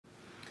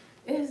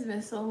It has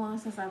been so long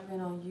since I've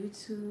been on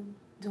YouTube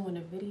doing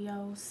a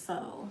video,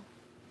 so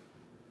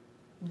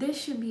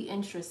this should be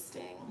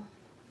interesting.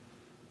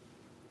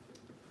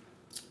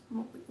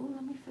 Ooh,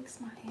 let me fix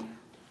my hair.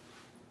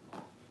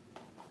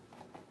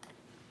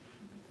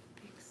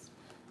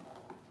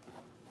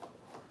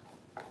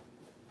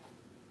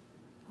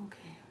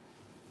 Okay.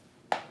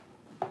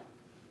 Let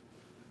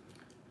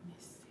me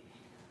see.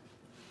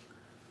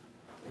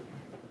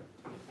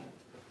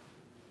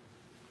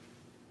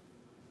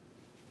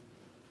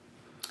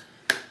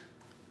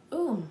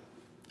 Ooh,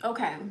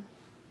 okay.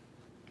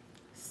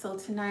 So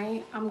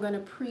tonight I'm gonna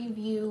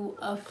preview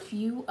a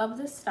few of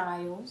the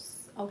styles.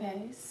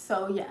 Okay,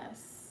 so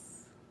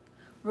yes,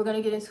 we're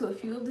gonna get into a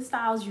few of the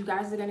styles. You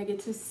guys are gonna get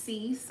to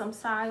see some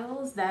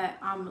styles that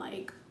I'm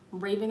like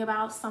raving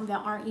about, some that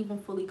aren't even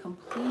fully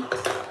complete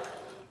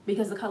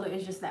because the color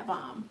is just that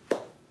bomb.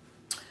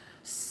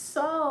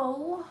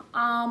 So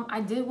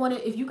I did want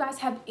to, if you guys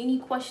have any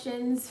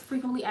questions,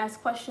 frequently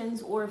asked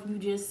questions, or if you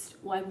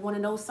just like want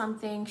to know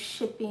something,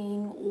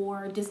 shipping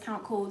or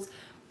discount codes,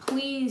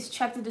 please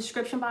check the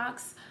description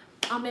box.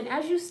 And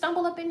as you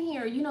stumble up in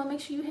here, you know, make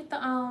sure you hit the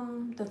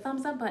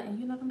thumbs up button.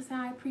 You know what I'm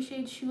saying? I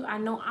appreciate you. I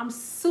know I'm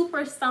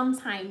super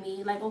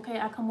sometimey. Like, okay,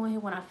 I come on here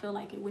when I feel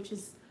like it, which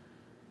is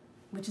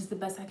the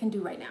best I can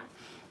do right now.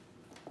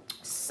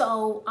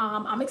 So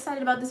I'm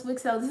excited about this wig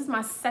sale. This is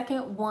my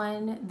second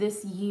one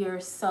this year.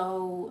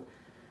 So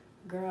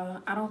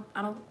girl, I don't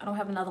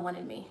have another one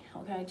in me.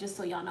 Okay, just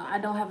so y'all know, I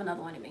don't have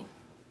another one in me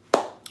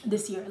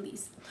this year at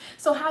least.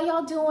 So how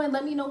y'all doing?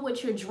 Let me know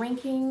what you're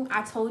drinking.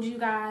 I told you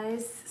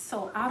guys.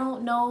 So I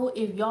don't know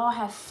if y'all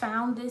have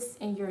found this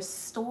in your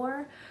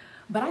store,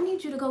 but I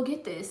need you to go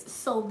get this.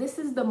 So this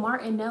is the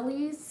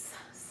Martinelli's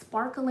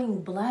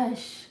Sparkling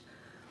Blush.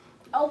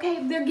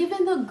 Okay, they're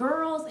giving the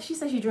girls, she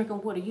says she's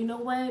drinking water. You know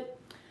what?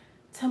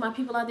 To my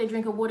people out there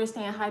drinking water,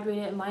 staying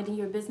hydrated, and minding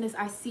your business,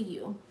 I see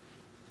you.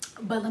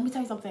 But let me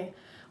tell you something.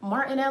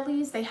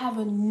 Martinelli's, they have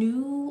a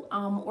new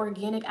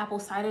organic apple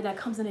cider that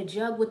comes in a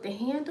jug with the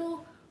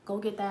handle. Go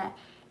get that.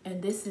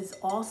 And this is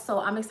also,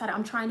 I'm excited.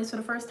 I'm trying this for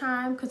the first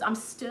time because I'm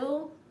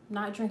still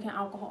not drinking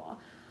alcohol.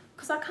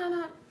 Because I kind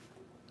of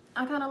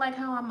like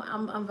how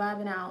I'm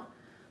vibing out.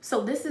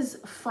 So this is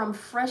from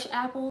fresh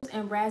apples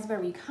and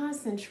raspberry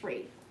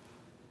concentrate.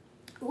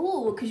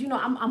 Ooh, because you know,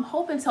 I'm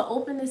hoping to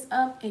open this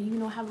up and, you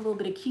know, have a little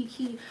bit of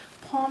Kiki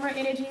Palmer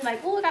energy.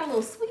 Like, oh, it got a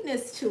little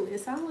sweetness to it.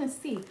 So I want to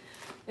see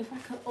if I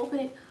could open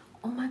it.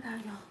 Oh my God,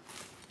 y'all.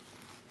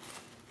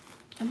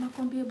 Am I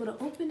going to be able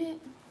to open it?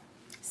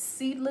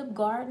 Seed Lip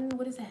Garden.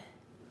 What is that?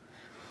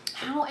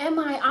 How am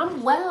I?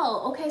 I'm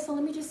well. Okay, so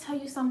let me just tell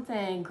you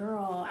something,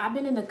 girl. I've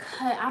been in the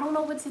cut. I don't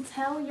know what to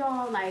tell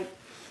y'all. Like,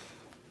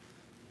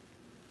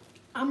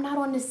 I'm not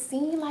on the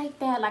scene like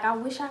that. Like, I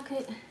wish I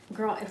could.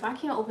 Girl, if I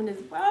can't open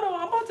this bottle,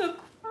 I'm about to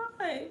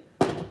cry.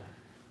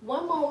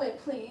 One moment,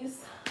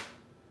 please.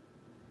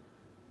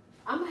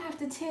 I'm gonna have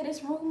to tear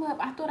this room up.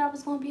 I thought I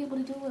was gonna be able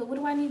to do it. What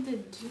do I need to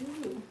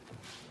do?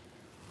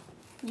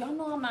 Y'all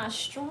know I'm not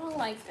strong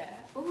like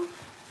that. Ooh.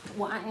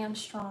 Well, I am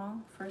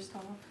strong, first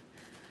off.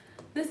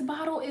 This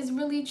bottle is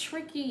really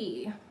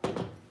tricky.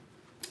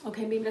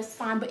 Okay, maybe that's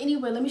fine. But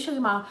anyway, let me show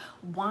you my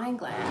wine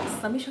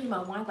glass. Let me show you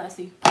my wine glass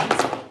so you can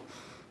see.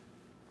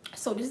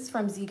 So this is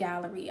from Z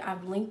Gallery.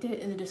 I've linked it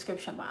in the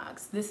description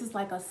box. This is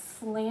like a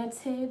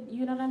slanted,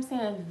 you know what I'm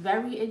saying?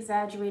 Very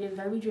exaggerated,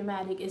 very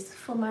dramatic. It's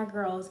for my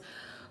girls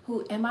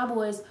who and my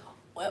boys,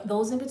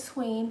 those in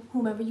between,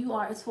 whomever you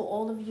are. It's for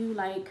all of you.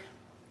 Like,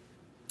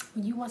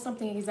 when you want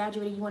something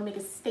exaggerated, you want to make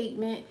a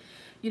statement,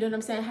 you know what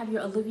I'm saying? Have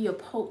your Olivia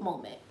Pope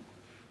moment.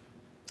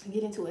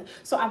 Get into it.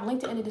 So I've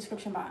linked it in the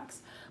description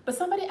box. But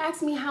somebody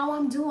asked me how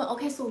I'm doing.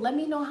 Okay, so let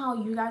me know how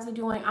you guys are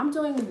doing. I'm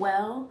doing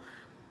well.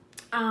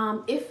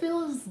 It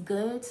feels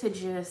good to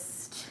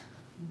just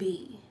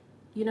be,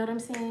 you know what I'm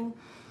saying?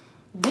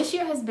 This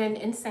year has been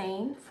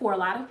insane for a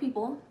lot of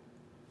people.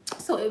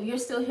 So if you're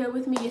still here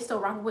with me, you're still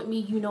rocking with me,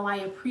 you know I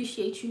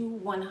appreciate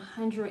you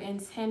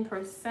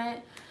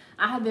 110%.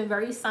 I have been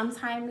very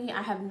sometimey.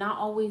 I have not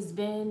always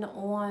been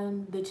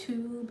on the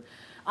tube,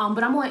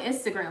 but I'm on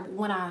Instagram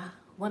when I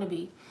want to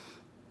be.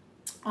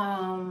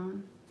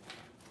 And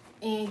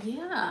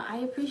yeah, I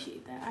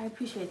appreciate that. I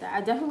appreciate that.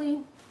 I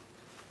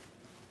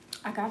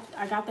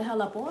got the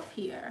hell up off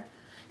here.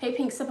 Hey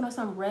Pink, sipping on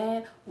some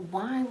red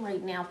wine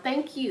right now.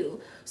 Thank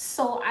you.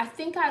 So I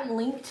think I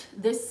linked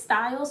this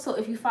style. So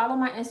if you follow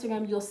my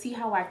Instagram, you'll see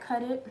how I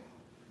cut it.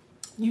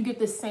 You get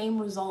the same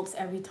results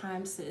every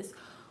time, sis.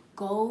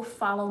 Go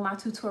follow my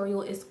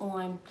tutorial. It's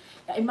on.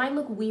 It might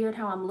look weird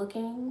how I'm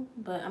looking,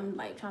 but I'm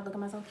like trying to look at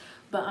myself.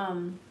 But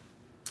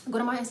go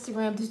to my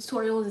Instagram. The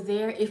tutorial is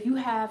there. If you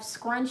have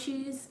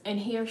scrunchies and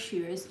hair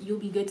shears, you'll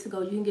be good to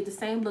go. You can get the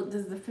same look.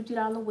 This is a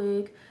 $50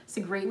 wig. It's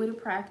a great way to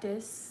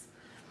practice.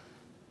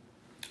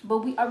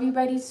 But are we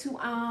ready to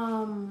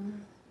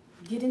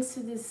get into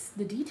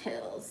the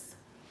details?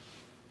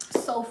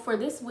 So for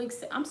this wig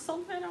set, I'm so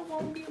glad I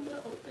won't be able to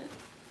open.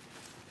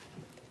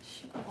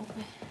 She gonna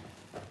open.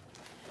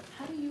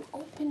 How do you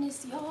open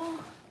this, y'all?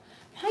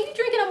 How you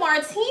drinking a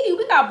martini?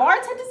 We got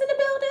bartenders in the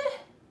building.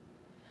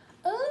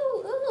 Oh,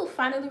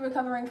 finally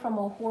recovering from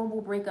a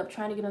horrible breakup,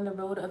 trying to get on the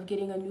road of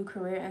getting a new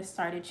career and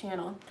start a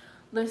channel.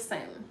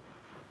 Listen,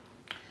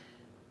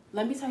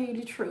 let me tell you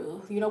the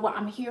truth. You know what?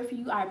 I'm here for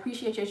you. I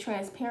appreciate your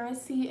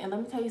transparency. And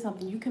let me tell you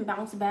something. You can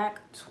bounce back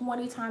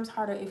 20 times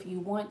harder if you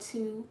want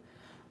to.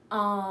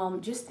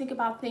 Just think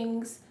about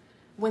things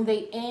when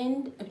they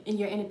end and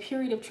you're in a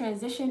period of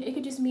transition. It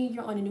could just mean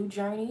you're on a new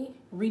journey,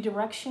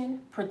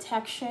 redirection,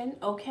 protection,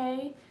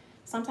 okay?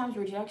 Sometimes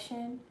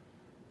rejection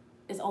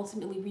is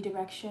ultimately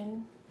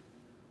redirection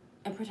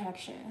and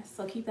protection.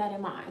 So keep that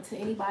in mind to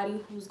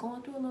anybody who's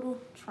going through a little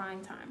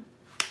trying time.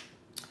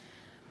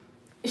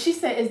 She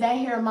said, is that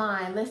hair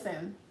mine?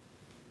 Listen,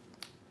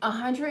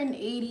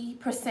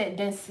 180%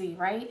 density,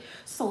 right?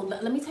 So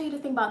let me tell you the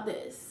thing about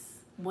this.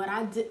 When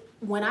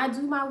I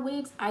do my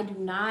wigs, I do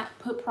not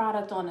put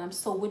product on them.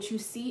 So what you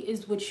see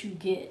is what you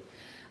get.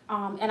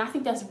 And I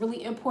think that's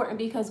really important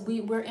because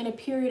we're in a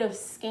period of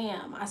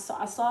scam. I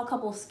saw a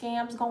couple of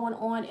scams going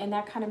on, and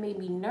that kind of made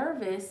me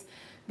nervous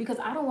because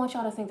I don't want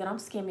y'all to think that I'm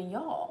scamming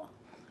y'all.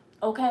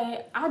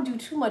 Okay, I do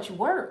too much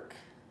work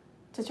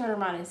to turn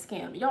around and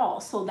scam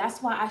y'all. So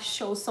that's why I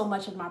show so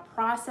much of my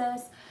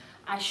process.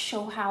 I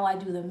show how I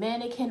do the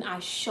mannequin. I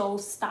show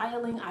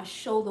styling. I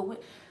show the wig.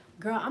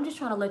 Girl, I'm just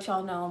trying to let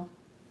y'all know,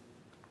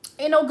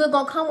 ain't no good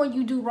gonna come when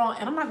you do wrong.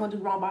 And I'm not gonna do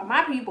wrong by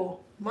my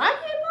people. My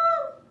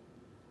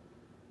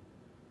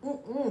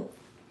people?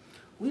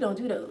 We don't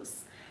do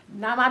those.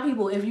 Not my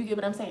people, if you get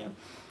what I'm saying.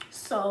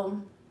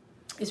 So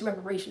it's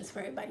reparations for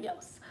everybody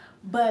else.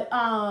 But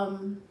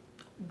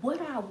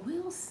what I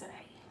will say,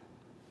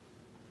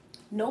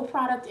 no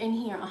product in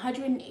here,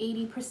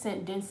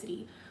 180%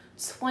 density,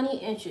 20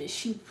 inches.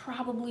 She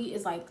probably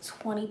is like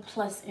 20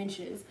 plus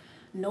inches.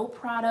 No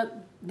product.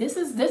 This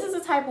is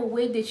the type of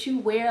wig that you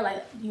wear,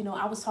 like, you know,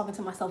 I was talking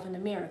to myself in the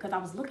mirror because I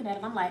was looking at it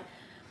and I'm like,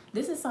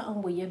 this is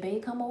something where your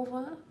babe come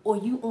over or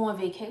you on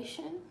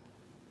vacation.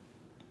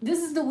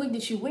 This is the wig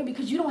that you wear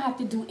because you don't have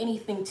to do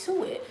anything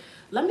to it.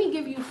 Let me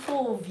give you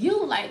full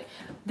view. Like,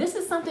 this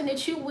is something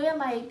that you wear,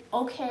 like,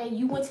 okay,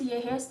 you went to your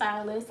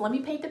hairstylist. Let me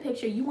paint the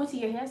picture. You went to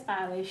your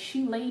hairstylist.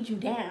 She laid you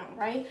down,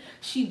 right?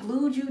 She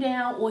glued you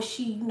down, or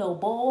she, you know,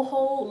 bowl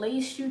hole,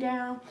 laced you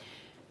down.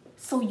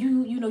 So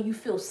you know, you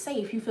feel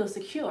safe, you feel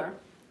secure.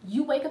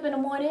 You wake up in the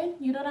morning,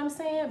 you know what I'm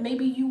saying?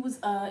 Maybe you was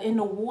in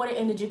the water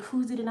in the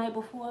jacuzzi the night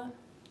before.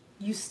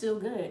 You still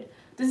good.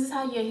 This is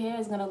how your hair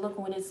is gonna look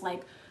when it's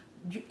like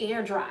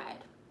air dried.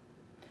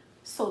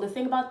 So the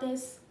thing about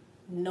this,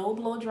 no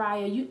blow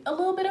dryer. A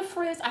little bit of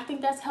frizz. I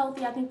think that's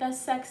healthy. I think that's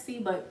sexy.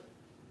 But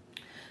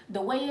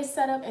the way it's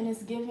set up and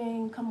it's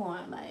giving, come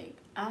on, like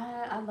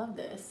I love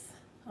this.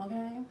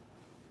 Okay.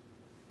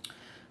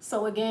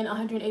 So again,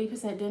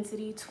 180%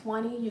 density,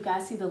 20. You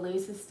guys see the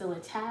lace is still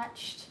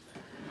attached.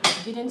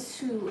 Get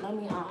into, let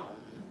me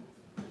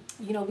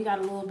you know, we got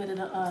a little bit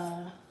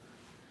of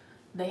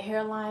the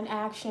hairline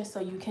action so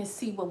you can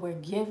see what we're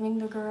giving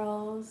the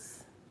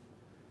girls.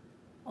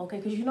 Okay,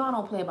 because you know I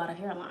don't play about a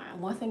hairline.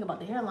 One thing about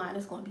the hairline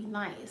is going to be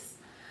nice.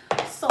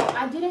 So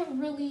I didn't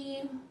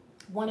really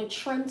want to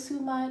trim too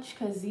much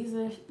because these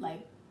are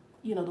like,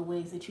 you know, the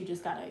wigs that you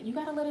just gotta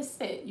let it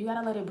sit. You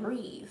gotta let it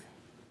breathe.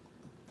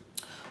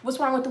 What's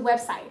wrong with the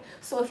website?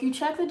 So if you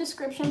check the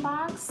description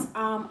box,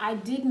 I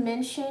did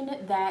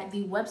mention that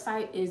the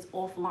website is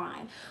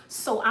offline.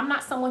 So I'm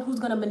not someone who's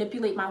gonna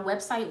manipulate my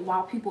website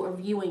while people are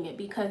viewing it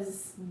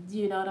because,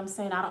 you know what I'm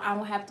saying? I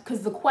don't have to,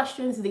 because the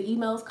questions, the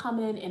emails come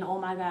in and oh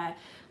my God,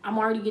 I'm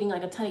already getting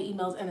like a ton of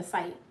emails and the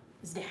site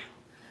is down.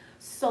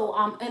 So,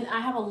 and I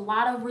have a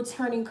lot of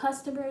returning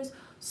customers.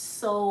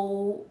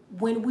 So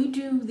when we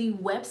do the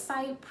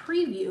website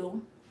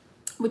preview,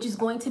 which is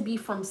going to be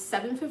from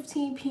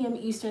 7:15 p.m.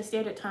 Eastern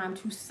Standard Time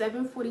to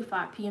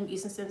 7:45 p.m.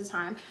 Eastern Standard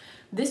Time.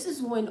 This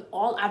is when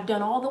I've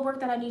done all the work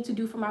that I need to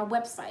do for my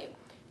website.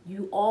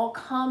 You all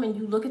come and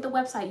you look at the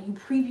website, you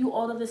preview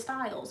all of the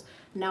styles.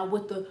 Now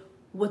what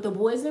the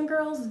boys and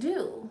girls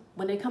do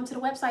when they come to the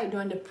website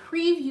during the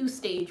preview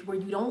stage where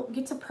you don't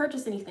get to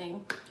purchase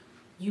anything,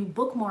 you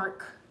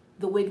bookmark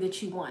the wig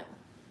that you want.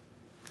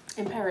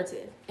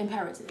 Imperative.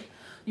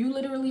 You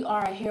literally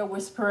are a hair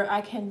whisperer.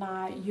 I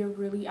cannot. You're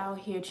really out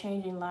here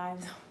changing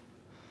lives.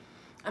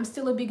 I'm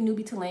still a big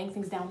newbie to laying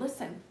things down.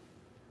 Listen,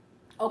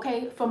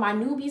 okay, for my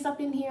newbies up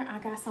in here, I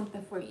got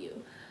something for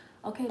you.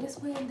 Okay, this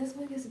wig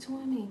is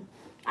doing me.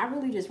 I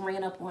really just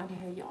ran up on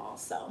here, y'all.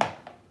 So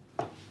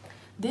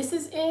this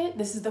is it.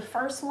 This is the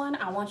first one.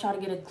 I want y'all to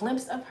get a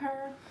glimpse of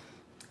her.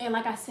 And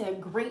like I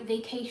said, great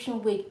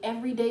vacation wig,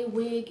 everyday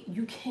wig.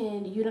 You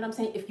can, you know what I'm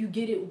saying? If you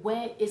get it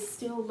wet, it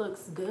still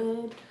looks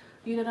good.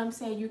 You know what I'm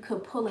saying? You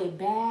could pull it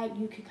back.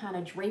 You could kind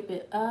of drape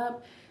it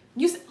up.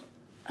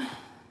 I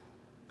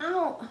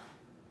don't,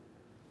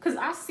 because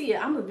I see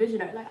it. I'm a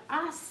visionary. Like,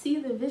 I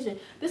see the vision.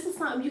 This is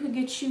something you could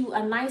get you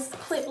a nice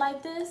clip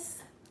like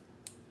this.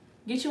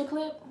 Get you a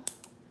clip.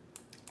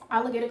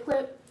 I look at a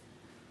clip.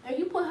 And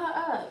you put her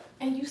up.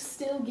 And you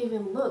still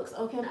giving looks.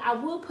 Okay? I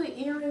will put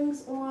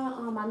earrings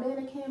on my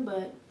mannequin.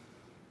 But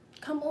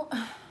come on.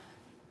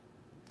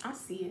 I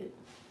see it.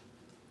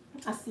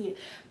 I see it.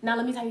 Now,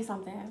 let me tell you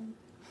something.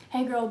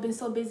 Hey girl, been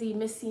so busy,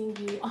 miss seeing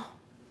you. Oh,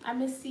 I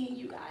miss seeing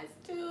you guys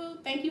too.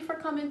 Thank you for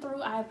coming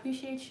through. I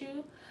appreciate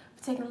you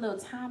for taking a little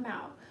time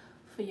out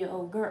for your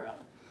old girl.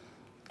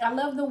 I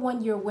love the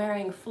one you're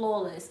wearing,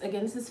 Flawless.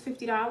 Again, this is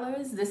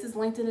 $50. This is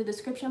linked in the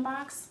description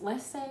box.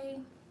 Let's say,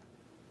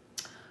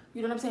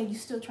 you know what I'm saying, you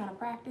still trying to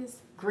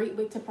practice. Great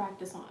wig to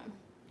practice on.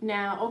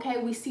 Now,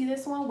 okay, we see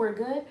this one. We're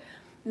good.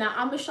 Now,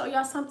 I'm going to show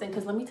y'all something,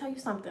 because let me tell you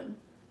something.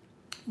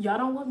 Y'all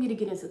don't want me to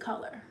get into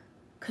color,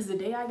 because the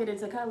day I get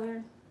into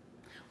color,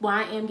 well,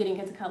 I am getting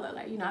into color.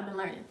 Like, you know, I've been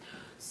learning.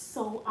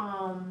 So,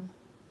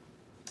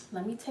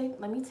 let me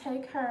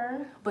take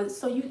her. But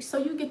so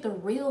you get the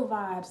real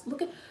vibes.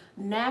 Look at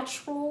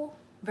natural,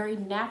 very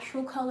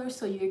natural color.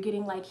 So you're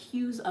getting like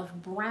hues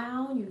of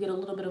brown. You get a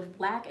little bit of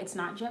black. It's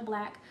not jet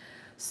black.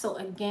 So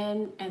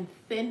again, and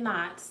thin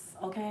knots,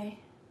 okay?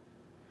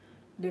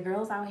 The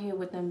girls out here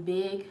with them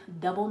big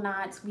double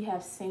knots. We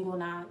have single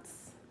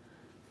knots,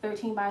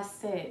 13 by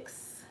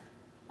 6,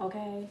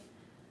 okay?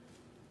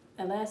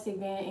 Elastic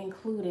band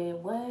included.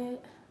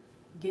 What?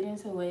 Get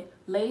into it.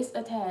 Lace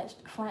attached,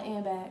 front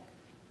and back.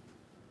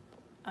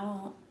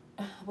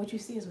 What you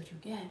see is what you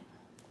get.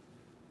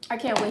 I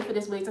can't wait for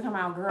this wig to come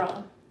out,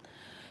 girl.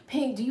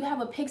 Pink, do you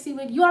have a pixie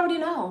wig? You already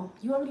know.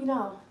 You already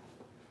know.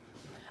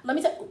 Let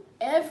me tell you,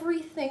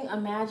 everything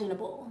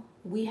imaginable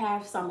we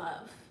have some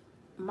of.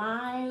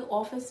 My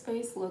office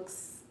space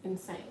looks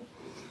insane.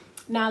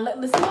 Now,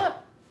 listen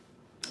up.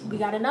 We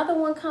got another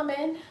one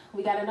coming.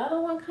 We got another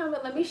one coming.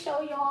 Let me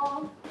show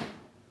y'all.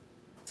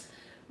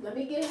 Let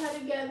me get her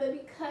together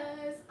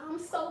because I'm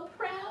so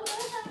proud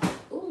of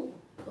her. Ooh,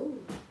 ooh,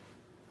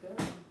 girl.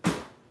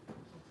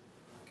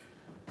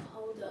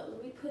 Hold up.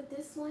 Let me put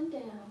this one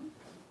down.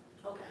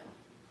 Okay.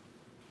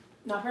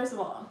 Now, first of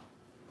all,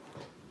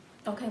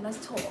 okay,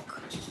 let's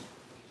talk.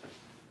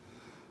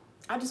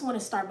 I just want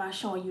to start by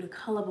showing you the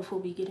color before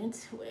we get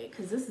into it,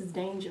 because this is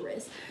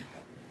dangerous.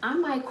 I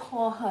might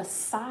call her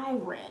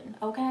Siren,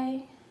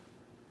 okay?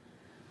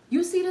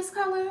 You see this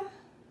color?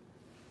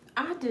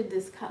 I did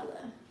this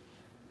color.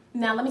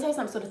 Now, let me tell you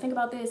something. So the thing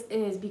about this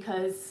is,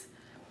 because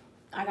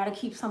I got to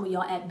keep some of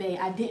y'all at bay,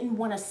 I didn't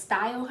want to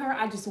style her.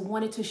 I just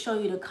wanted to show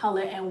you the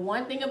color. And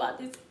one thing about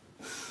this,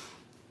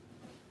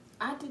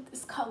 I did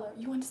this color.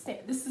 You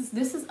understand? This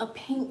is a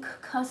pink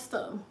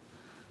custom.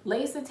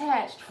 Lace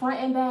attached, front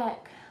and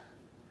back.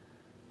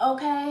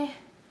 Okay?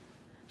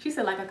 She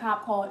said like a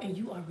cop called, and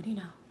you already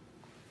know.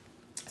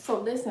 So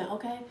listen,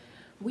 okay?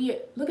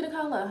 Look at the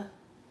color.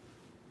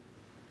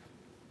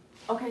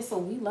 Okay, so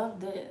we love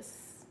this.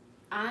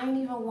 I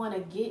didn't even want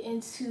to get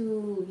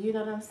into, you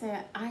know what I'm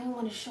saying? I didn't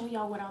want to show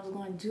y'all what I was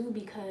going to do,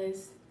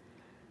 because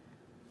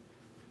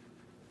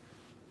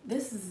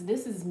this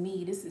is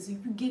me. This is,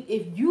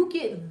 if you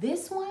get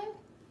this one,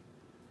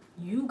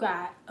 you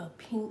got a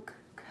pink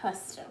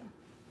custom.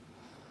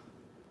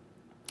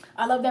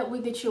 I love that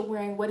wig that you're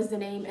wearing. What is the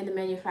name and the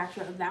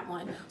manufacturer of that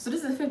one? So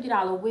this is a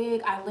 $50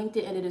 wig. I linked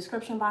it in the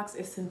description box.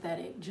 It's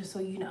synthetic, just so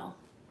you know.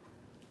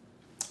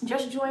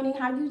 Just joining.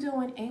 How you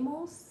doing,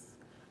 Amos?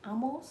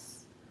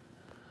 Amos?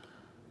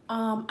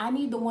 I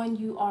need the one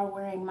you are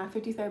wearing. My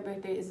 53rd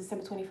birthday is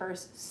December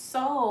 21st.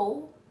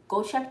 So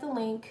go check the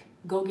link.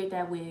 Go get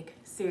that wig.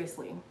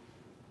 Seriously.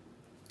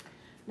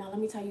 Now let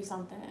me tell you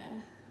something.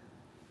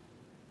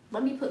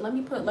 Let me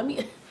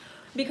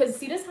because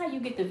see, this is how you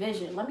get the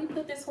vision. Let me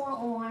put this one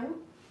on.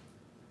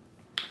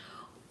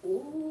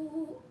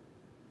 Ooh.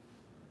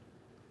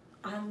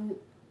 I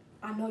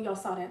know y'all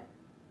saw that.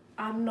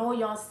 I know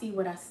y'all see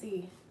what I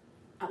see.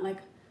 Are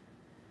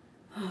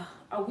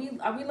we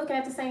looking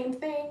at the same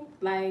thing?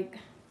 Like,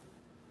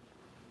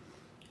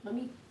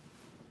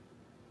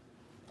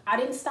 I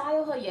didn't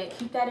style her yet.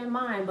 Keep that in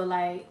mind. But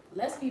like,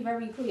 let's be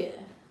very clear.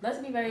 Let's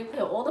be very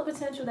clear. All the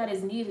potential that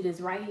is needed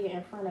is right here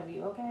in front of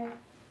you, okay?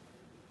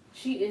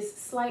 She is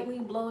slightly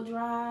blow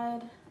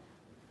dried.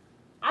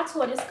 I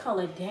tore this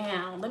color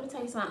down. Let me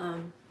tell you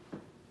something.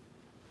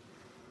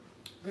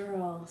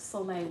 Girl,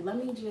 so like,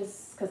 let me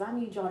just, because I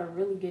need y'all to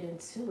really get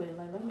into it.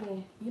 Like, let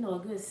me, you know, a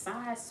good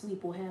side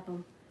sweep will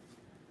happen,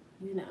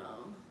 you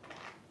know.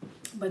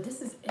 But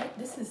this is it.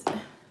 This is,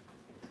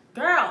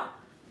 girl,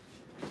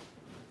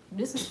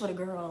 this is for the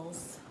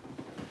girls.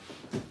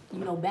 You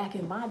know, back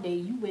in my day,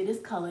 you wear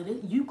this color,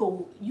 you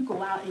go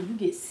out and you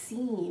get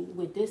seen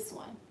with this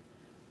one.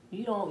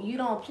 You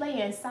don't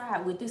play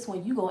inside with this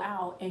one. You go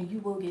out and you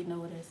will get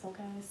noticed,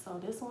 okay? So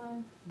this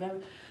one,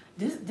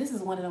 this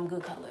is one of them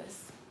good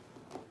colors.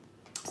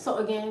 So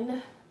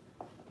again,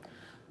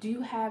 do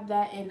you have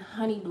that in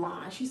honey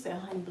blonde? She said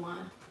honey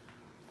blonde.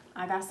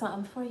 I got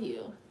something for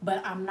you,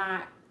 but I'm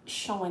not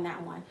showing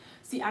that one.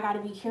 See, I got to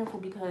be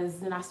careful, because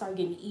then I start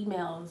getting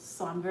emails,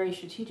 so I'm very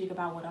strategic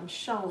about what I'm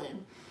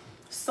showing.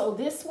 So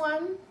this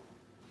one,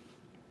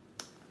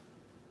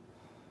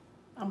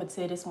 I'm going to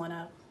tear this one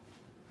up.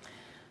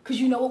 Because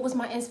you know what was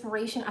my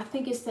inspiration? I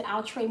think it's the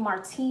Outre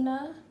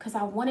Martina, because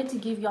I wanted to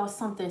give y'all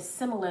something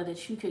similar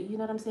that you could, you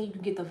know what I'm saying? You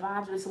can get the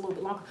vibes, but it's a little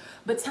bit longer.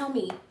 But tell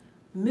me,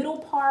 middle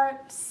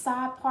part,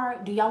 side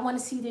part, do y'all want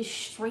to see this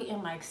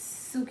straighten, like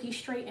silky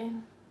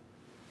straighten?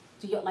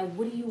 Do y'all, like,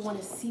 what do you want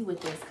to see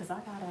with this? Because I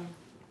gotta,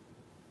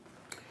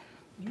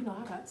 you know,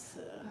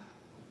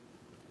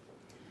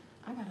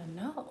 I gotta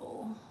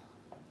know.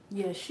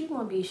 Yeah, she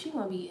gonna be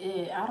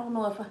it. I don't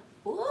know if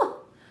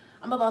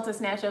I'm about to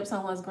snatch up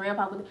someone's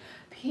grandpa with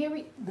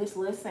period.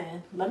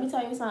 Listen, let me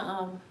tell you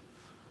something.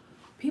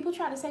 People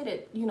try to say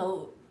that, you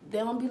know, they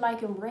don't be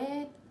liking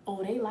red.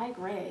 Oh, they like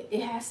red.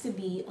 It has to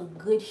be a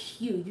good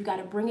hue. You got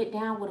to bring it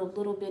down with a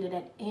little bit of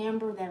that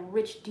amber, that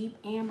rich, deep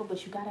amber,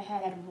 but you got to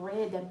have that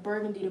red, that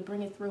burgundy to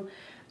bring it through.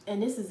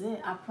 And this is it.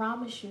 I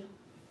promise you.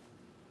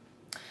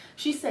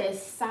 She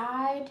says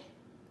side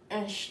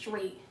and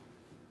straight.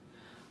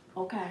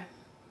 Okay.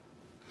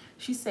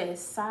 She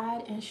says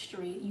side and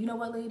straight. You know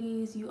what,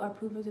 ladies? You are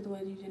proven to the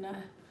way you do not.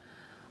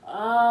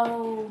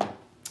 Oh,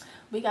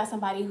 we got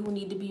somebody who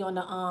need to be on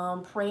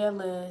the prayer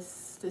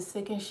list. The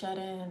sick and shut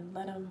in.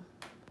 Let them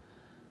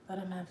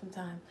have some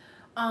time.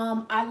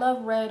 I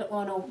love red hair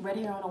on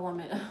a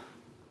woman.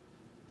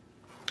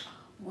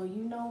 Well,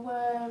 you know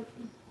what?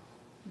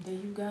 There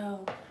you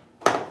go.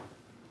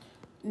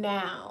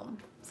 Now,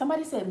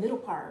 somebody said middle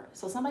part.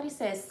 So somebody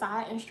said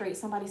side and straight.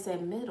 Somebody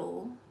said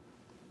middle.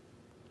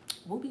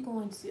 What we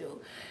going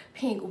to?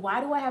 Pink,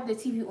 why do I have the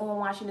TV on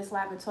watching this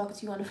live and talking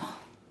to you on the phone?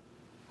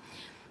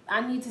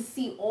 I need to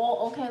see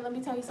all. Okay, let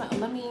me tell you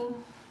something.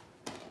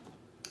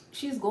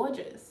 She's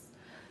gorgeous.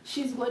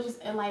 She's gorgeous.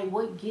 And like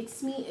what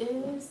gets me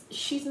is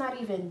she's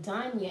not even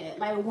done yet.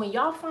 Like when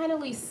y'all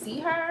finally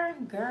see her,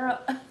 girl.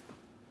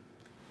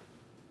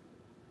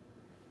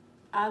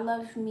 I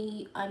love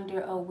me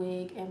under a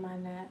wig in my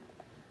neck.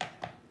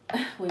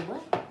 Wait,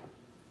 what?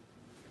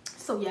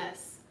 So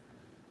yes,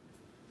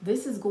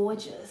 this is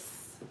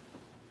gorgeous.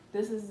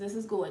 This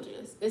is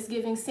gorgeous. It's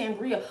giving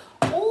sangria.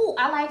 Oh,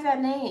 I like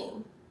that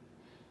name.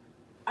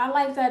 I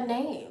like that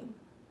name.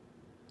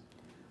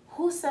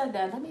 Who said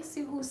that? Let me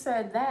see who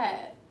said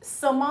that.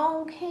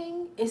 Simone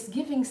King is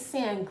giving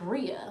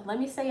sangria. Let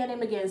me say your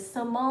name again.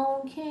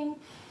 Simone King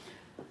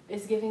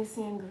is giving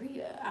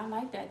sangria. I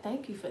like that.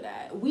 Thank you for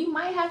that. We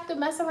might have to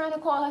mess around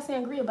and call her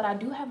sangria, but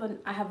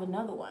I have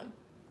another one.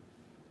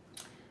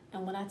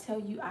 And when I tell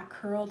you I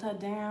curled her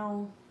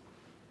down,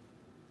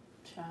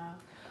 child.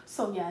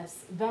 So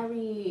yes,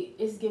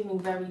 it's giving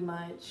very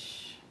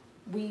much.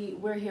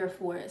 We're here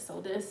for it.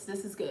 So this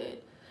is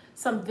good.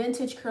 Some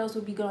vintage curls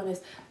would be good on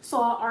this.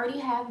 So I already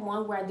have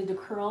one where I did the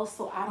curls,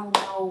 so I don't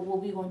know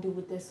what we're gonna do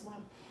with this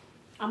one.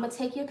 I'm gonna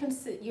take your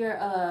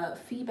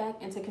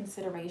feedback into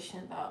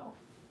consideration though.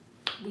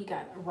 We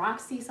got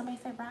Roxy. Somebody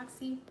said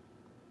Roxy.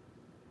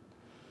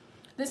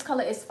 This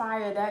color is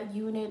fire. That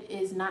unit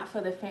is not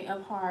for the faint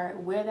of heart.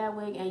 Wear that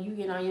wig and you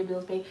get on your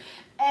bills paid.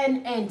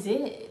 And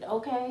did,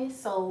 okay?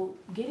 So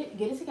get it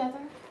together,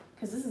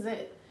 because this is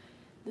it.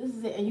 This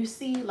is it. And you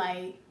see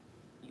like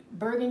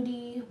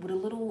burgundy with a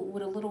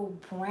little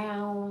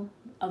brown,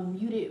 a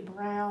muted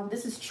brown.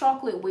 This is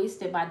chocolate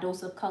wasted by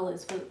Dose of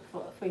Colors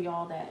for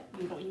y'all that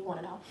you want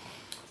to know.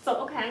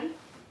 So okay,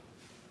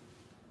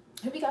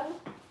 here we go.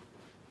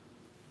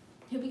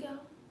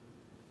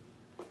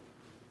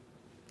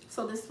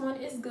 So this one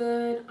is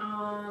good.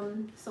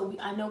 So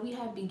I know we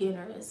have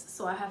beginners,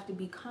 so I have to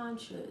be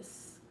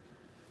conscious.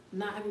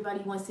 Not everybody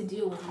wants to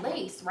deal with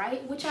lace,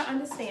 right? Which I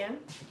understand.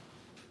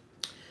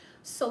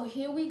 So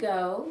here we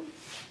go.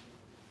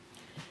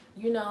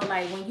 You know,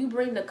 like when you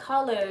bring the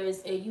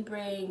colors and you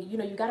bring, you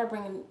gotta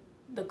bring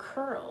the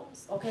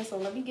curls. Okay, so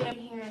let me get up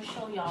here and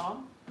show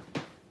y'all.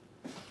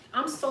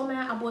 I'm so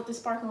mad I bought this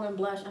sparkling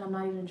blush and I'm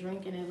not even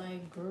drinking it.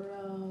 Like,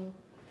 girl.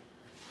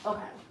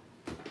 Okay.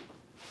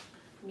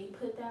 Let me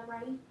put that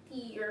right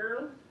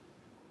here.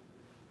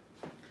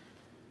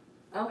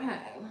 Okay.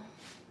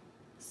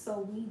 So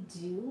we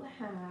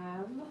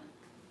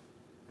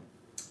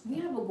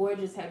have a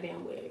gorgeous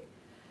headband wig.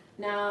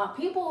 Now,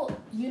 people,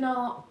 you're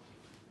not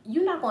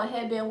gonna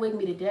headband wig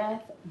me to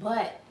death,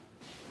 but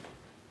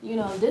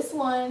this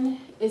one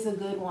is a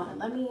good one.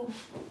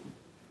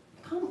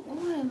 Come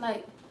on,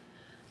 like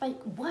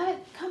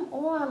what? Come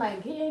on,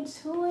 like get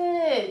into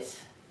it.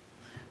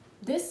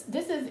 This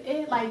is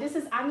it. Like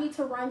I need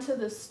to run to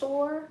the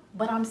store,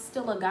 but I'm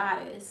still a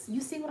goddess. You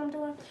see what I'm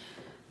doing?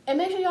 And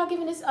make sure y'all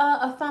giving this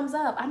a thumbs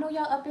up. I know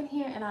y'all up in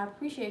here and I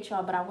appreciate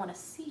y'all, but I want to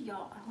see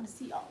y'all.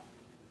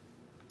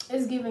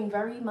 It's giving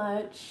very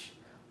much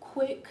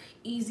quick,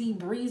 easy,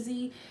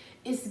 breezy.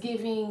 It's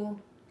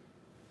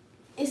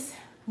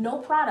no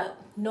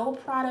product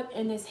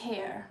in this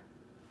hair.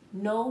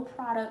 No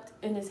product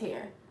in this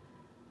hair.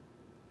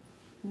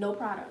 No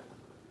product.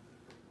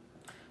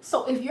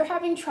 So if you're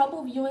having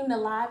trouble viewing the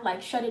live,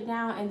 like shut it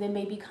down and then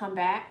maybe come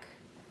back.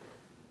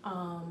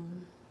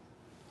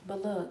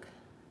 But look,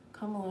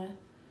 come on.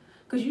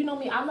 Because you know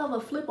me, I love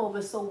a flip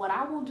over. So what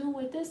I will do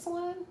with this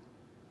one,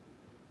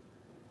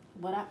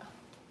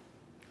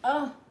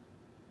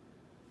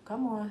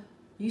 come on.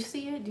 You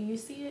see it? Do you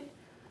see it?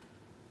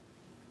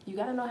 You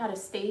got to know how to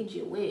stage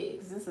your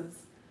wigs. This is,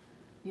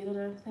 you know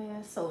what I'm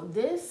saying? So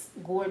this,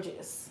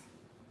 gorgeous.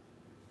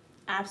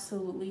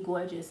 Absolutely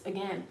gorgeous.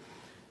 Again,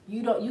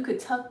 you could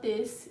tuck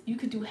this. You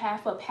could do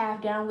half up,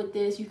 half down with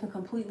this. You can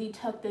completely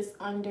tuck this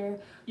under.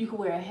 You could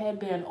wear a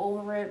headband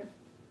over it.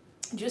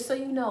 Just so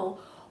you know,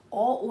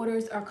 all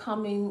orders are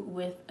coming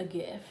with a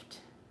gift.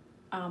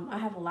 I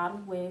have a lot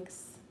of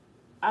wigs.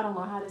 I don't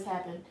know how this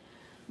happened,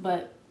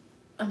 but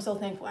I'm so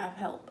thankful I have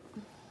help.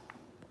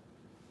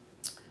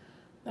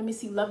 Let me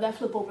see. Love that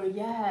flip over.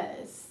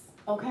 Yes.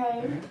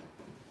 Okay.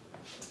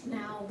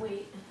 Now,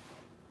 wait.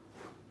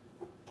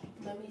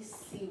 Let me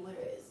see. Where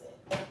is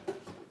it?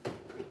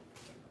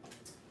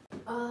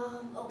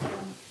 Okay.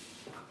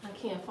 I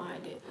can't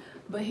find it.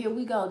 But here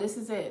we go. This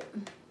is it.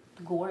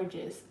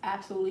 Gorgeous.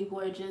 Absolutely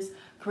gorgeous.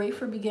 Great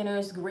for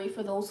beginners. Great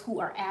for those who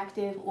are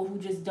active or who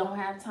just don't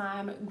have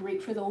time.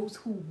 Great for those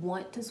who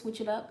want to switch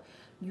it up.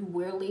 You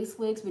wear lace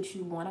wigs, but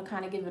you want to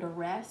kind of give it a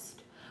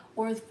rest.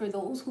 Or for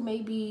those who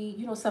may be,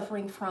 you know,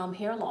 suffering from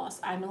hair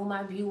loss. I know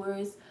my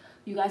viewers,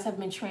 you guys have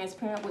been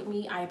transparent with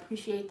me. I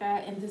appreciate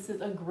that. And this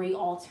is a great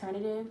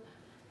alternative.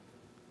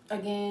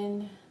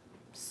 Again,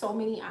 so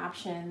many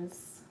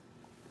options.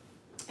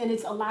 And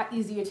it's a lot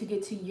easier to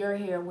get to your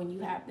hair when you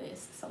have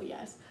this. So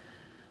yes,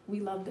 we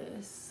love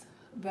this.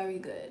 Very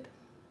good.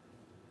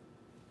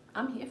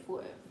 I'm here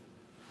for it.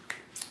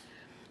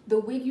 The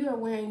wig you are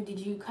wearing, did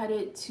you cut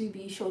it to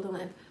be shoulder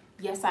length?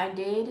 Yes, I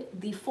did.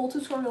 The full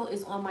tutorial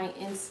is on my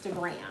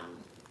Instagram.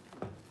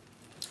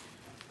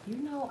 You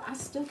know, I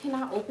still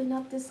cannot open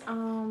up this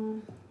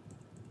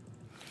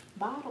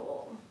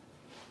bottle.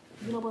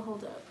 You know, but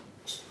hold up.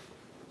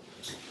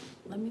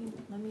 Let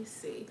me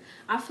see.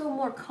 I feel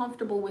more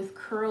comfortable with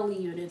curly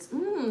units.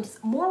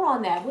 More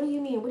on that. What do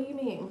you mean? What do you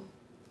mean?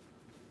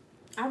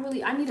 I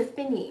need a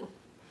thingy.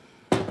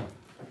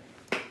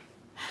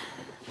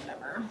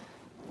 Whatever.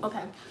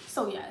 Okay,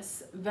 so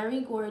yes,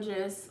 very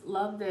gorgeous.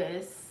 Love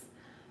this.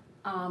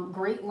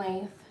 Great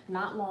length,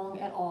 not long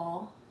at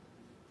all.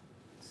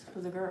 It's for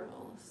the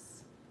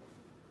girls.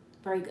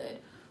 Very good.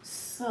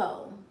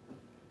 So,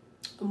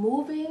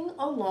 moving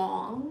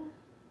along,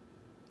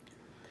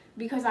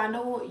 because I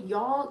know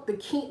y'all,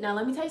 now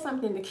let me tell you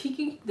something, the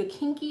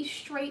kinky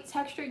straight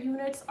texture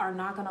units are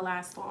not gonna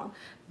last long.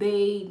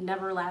 They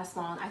never last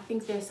long. I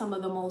think they're some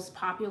of the most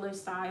popular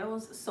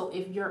styles. So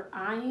if you're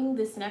eyeing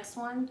this next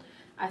one,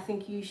 I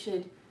think you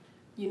should,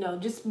 you know,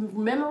 just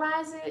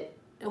memorize it.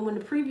 And when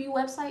the preview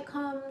website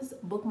comes,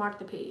 bookmark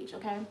the page,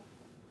 okay?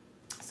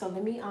 So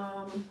let me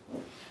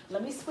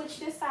switch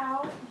this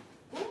out.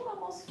 Ooh,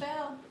 almost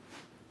fell.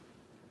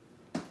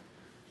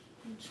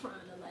 I'm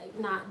trying to like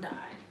not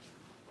die.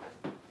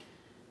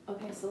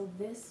 Okay, so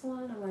this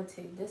one, I'm gonna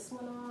take this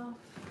one off.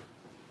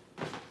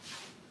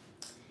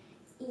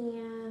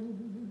 And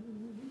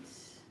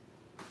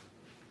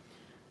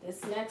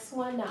this next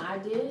one, now I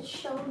did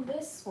show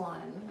this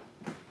one.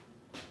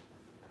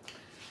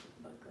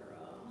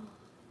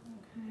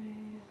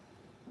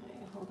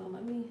 Hold on,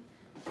 let me,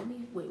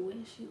 wait, where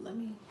is she? Let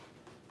me,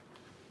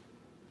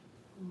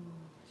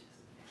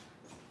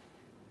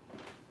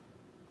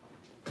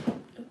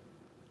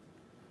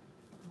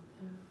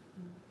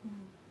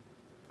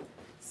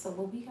 so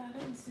what we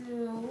gotta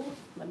do,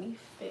 let me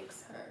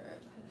fix her,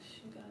 because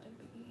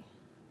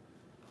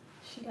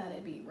she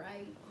gotta be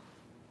right.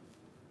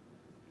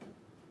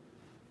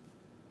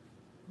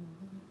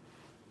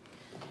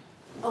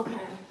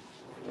 Okay,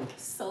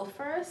 so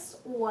first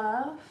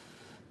off,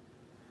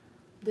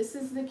 this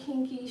is the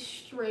kinky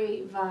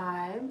straight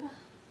vibe.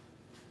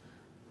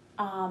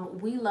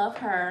 We love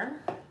her.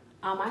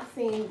 I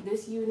think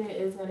this unit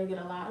is gonna get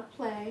a lot of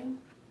play.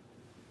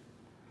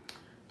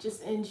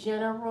 Just in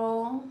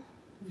general,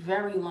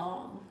 very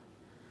long.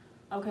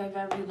 Okay,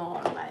 very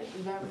long, like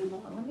very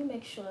long. Let me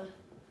make sure.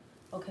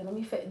 Okay, let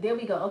me fit. There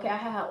we go. Okay, I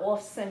have her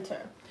off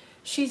center.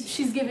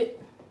 She's giving.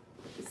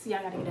 See,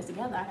 I gotta get this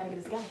together.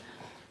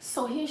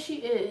 So here she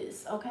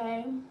is.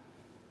 Okay.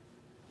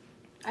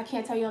 I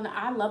can't tell you on the,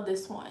 I love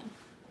this one.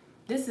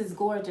 This is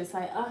gorgeous.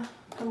 Like,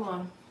 come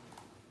on.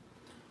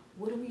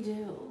 What do we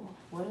do?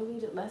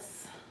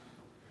 Let's,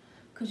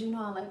 cause you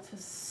know I like to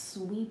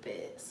sweep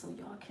it so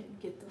y'all can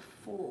get the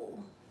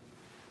full,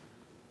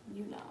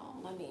 you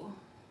know, let me.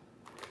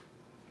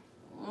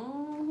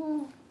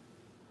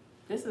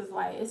 This is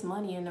like, it's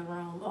money in the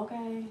room,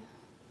 okay?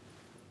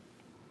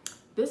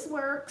 This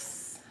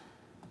works.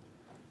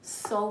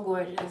 So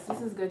gorgeous.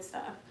 This is good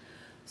stuff.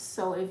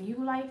 So if you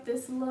like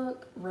this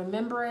look,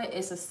 remember it.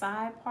 It's a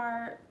side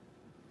part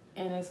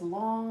and it's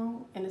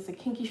long and it's a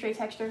kinky straight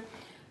texture.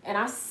 And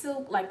I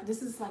silk, like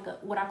this is like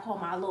what I call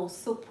my little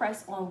silk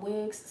press on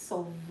wigs.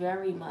 So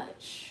very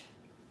much.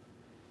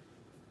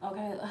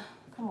 Okay,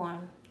 come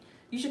on.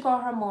 You should call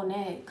her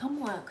Monet.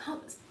 Come on,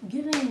 come,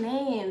 giving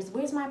names.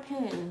 Where's my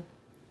pen?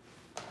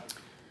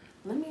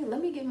 Let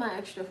me get my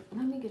extra,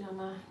 let me get on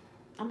my,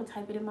 I'm gonna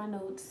type it in my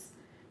notes.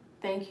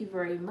 Thank you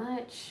very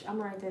much. I'm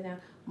gonna write that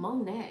down.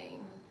 Monet.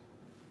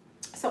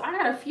 So I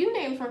got a few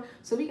names from,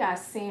 so we got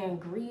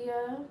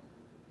Sangria.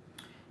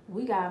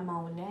 We got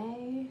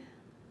Monet.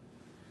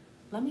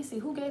 Let me see,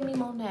 who gave me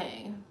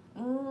Monet?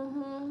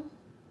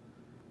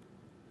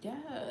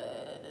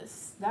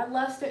 Yes, that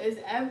luster is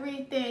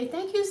everything.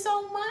 Thank you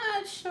so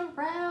much, Sherelle.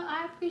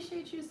 I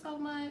appreciate you so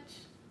much.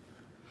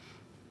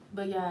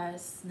 But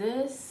yes,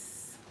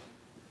 this,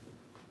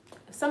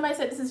 somebody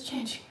said this is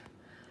changing.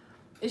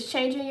 It's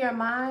changing your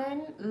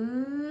mind.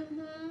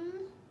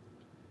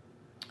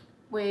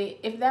 Wait,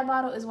 if that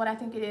bottle is what I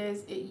think it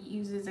is, it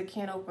uses a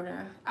can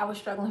opener. I was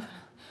struggling.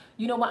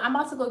 You know what? I'm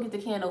about to go get the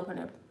can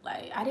opener.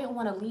 Like, I didn't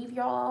want to leave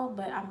y'all,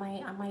 but I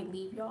might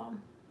leave y'all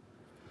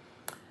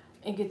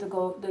and get the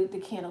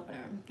can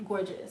opener.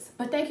 Gorgeous.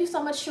 But thank you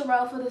so much,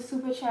 Sherelle, for the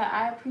super chat.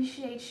 I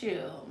appreciate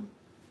you.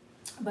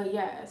 But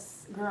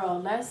yes, girl,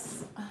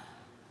 let's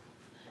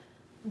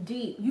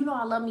deep. You know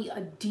I love me a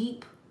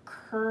deep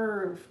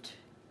curved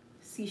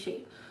C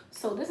shape.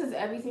 So this is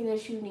everything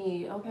that you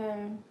need,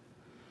 okay?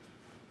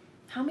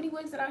 How many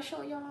wigs did I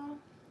show y'all?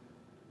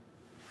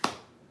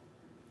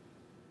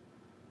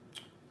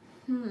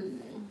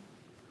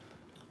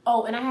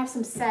 Oh, and I have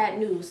some sad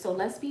news. So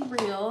let's be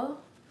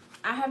real.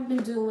 I have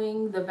been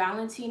doing the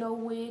Valentino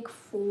wig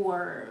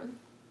for,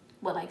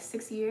 what, like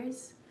 6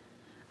 years?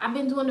 I've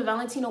been doing the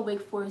Valentino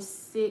wig for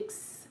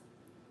 5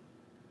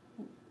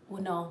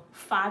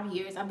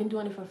 years. I've been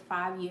doing it for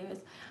 5 years.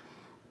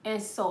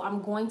 And so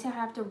I'm going to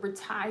have to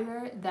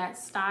retire that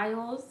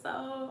style.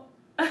 So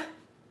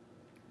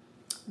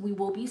we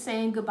will be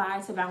saying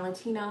goodbye to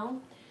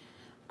Valentino.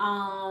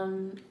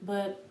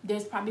 But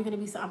there's probably going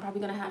to be I'm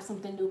probably going to have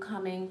something new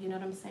coming. You know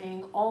what I'm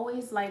saying?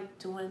 Always like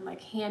doing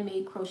like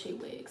handmade crochet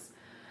wigs.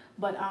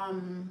 But,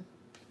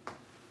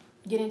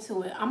 get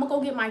into it. I'm gonna go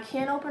get my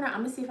can opener.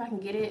 I'm gonna see if I can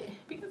get it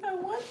because I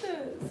want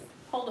this.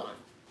 Hold on.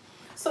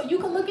 So you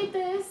can look at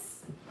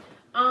this.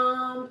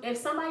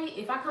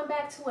 If I come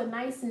back to a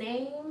nice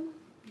name,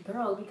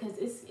 girl, because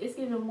it's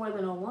giving more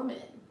than a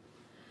woman.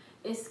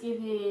 It's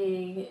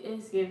giving.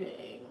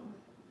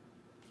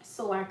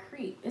 So I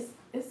creep. It's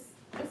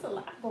a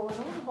lot going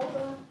on. Hold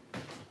on.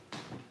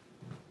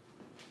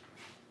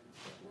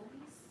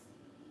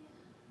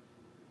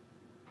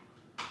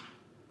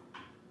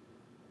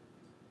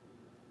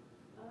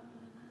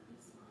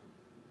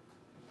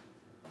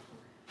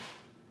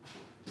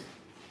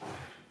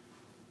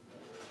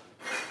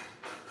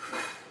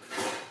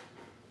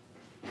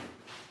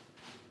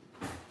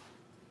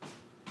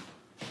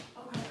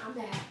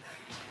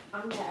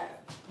 I'm back.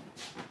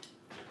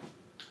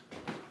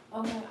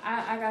 Okay,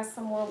 I got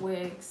some more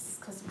wigs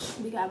because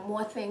we got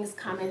more things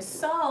coming.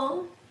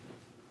 So,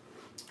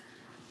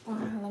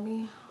 let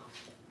me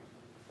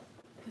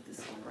put this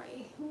one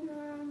right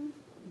here.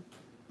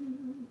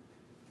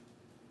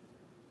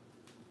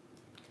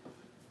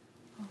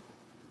 Oh,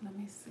 let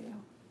me see.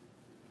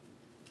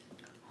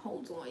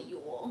 Hold on, you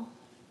all.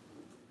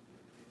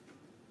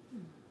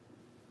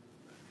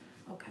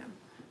 Okay.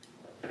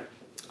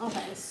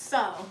 Okay,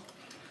 so.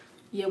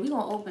 Yeah, we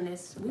gonna open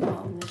this.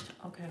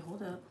 Okay,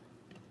 hold up.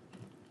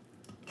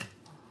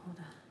 Hold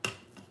up.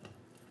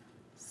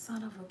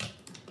 Son of a.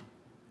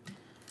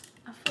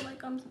 I feel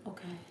like I'm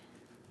okay.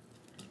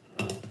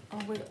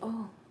 Oh wait.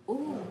 Oh.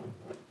 Ooh.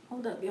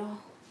 Hold up, y'all.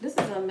 This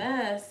is a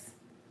mess.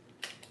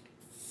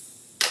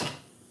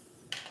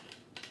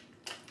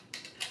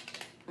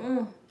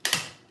 Why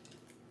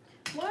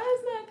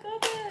is that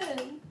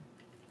coming?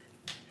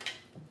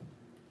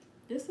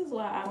 This is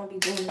why I don't be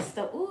doing this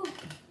stuff. Ooh.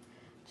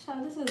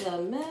 Child, this is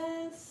a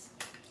mess.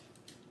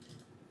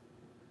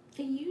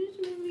 It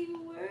usually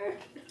work.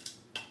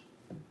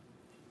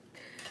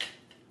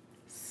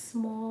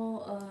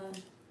 Small,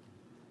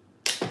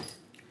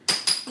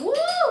 woo!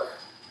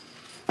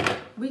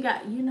 We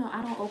got,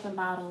 I don't open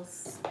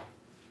bottles.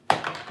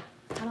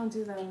 I don't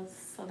do those,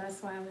 so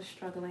that's why I was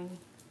struggling.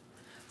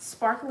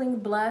 Sparkling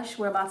blush,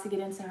 we're about to get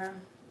into her.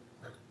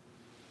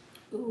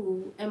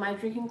 Ooh, and my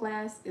drinking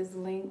glass is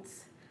linked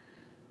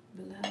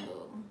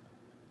below.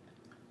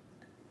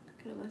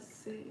 Okay, let's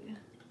see.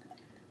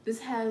 This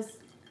has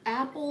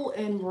apple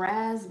and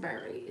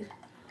raspberry.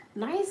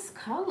 Nice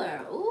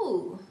color.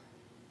 Ooh.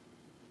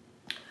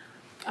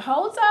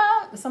 Hold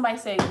up. Somebody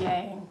say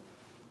yay.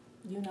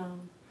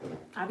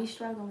 I be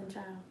struggling,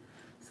 child.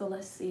 So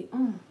let's see.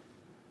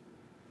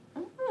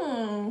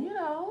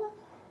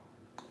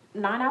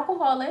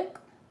 Non-alcoholic.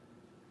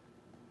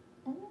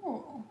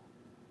 Ooh,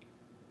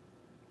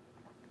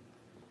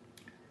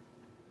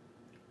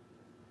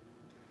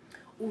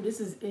 this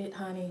is it,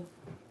 honey.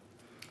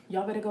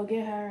 Y'all better go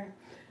get her.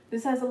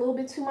 This has a little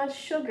bit too much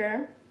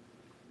sugar,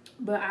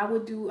 but I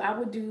would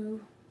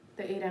do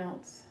the 8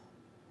 ounce.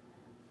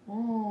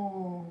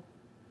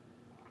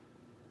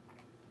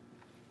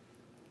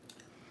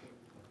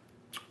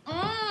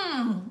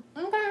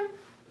 Okay.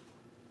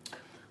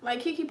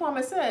 Like Kiki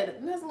Palmer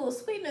said, there's a little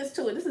sweetness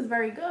to it. This is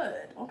very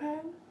good, okay?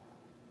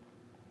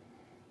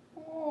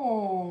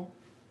 Go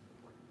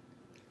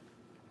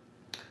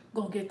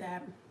get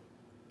that.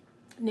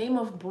 Name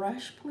of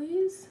brush,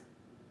 please.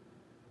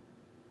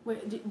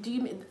 Wait, do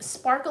you mean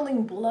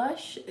sparkling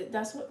blush?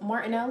 That's what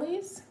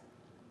Martinelli's?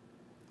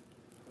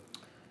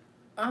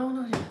 I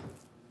don't know.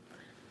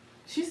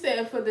 She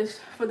said for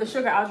the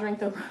sugar, I'll drink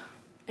the.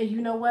 And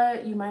you know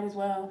what? You might as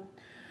well.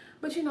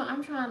 But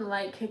I'm trying to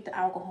like kick the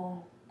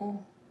alcohol.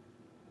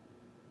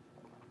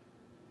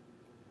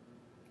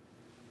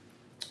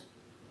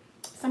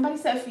 Somebody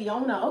said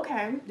Fiona.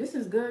 Okay, this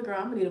is good, girl.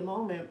 I'm gonna need a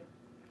moment.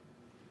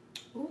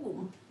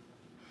 Ooh,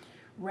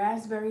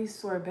 raspberry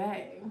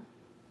sorbet.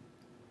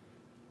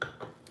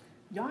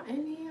 Y'all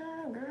in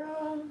here,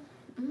 girl.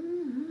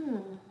 Mm-hmm.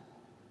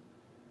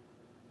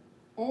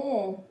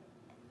 Oh.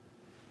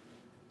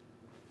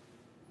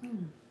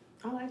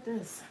 I like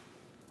this.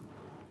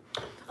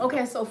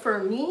 Okay, so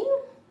for me,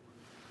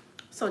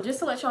 so just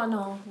to let y'all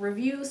know,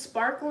 review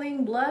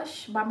Sparkling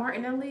Blush by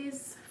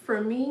Martinelli's. For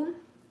me,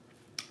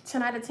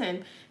 10 out of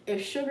 10.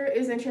 If sugar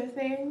isn't your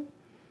thing,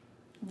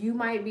 you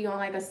might be on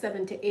like a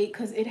 7 to 8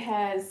 because it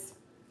has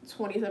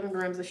 27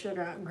 grams of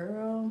sugar.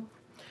 Girl,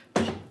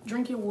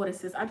 drink your water,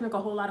 sis. I drink a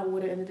whole lot of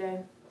water in a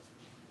day.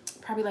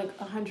 Probably like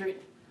 100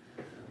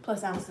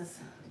 plus ounces.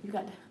 You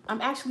got that. I'm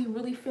actually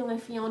really feeling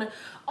Fiona.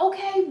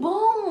 Okay,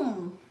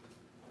 boom.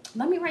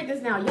 Let me write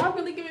this down. Y'all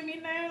really giving me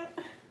that?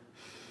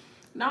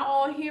 Not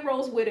all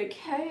heroes wear the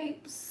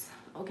capes.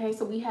 Okay,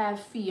 so we have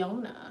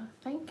Fiona.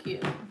 Thank you.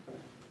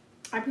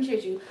 I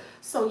appreciate you.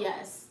 So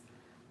yes,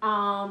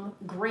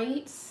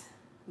 great,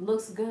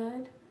 looks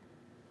good.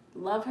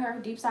 Love her.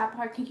 Deep side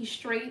part, kinky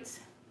straight.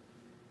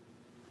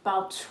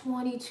 About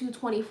 22,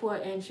 24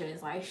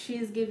 inches. Like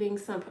she's giving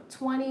some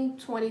 20,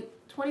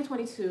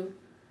 22.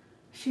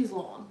 She's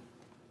long.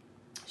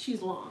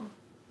 She's long.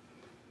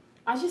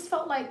 I just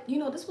felt like, you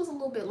know, this was a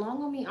little bit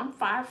long on me. I'm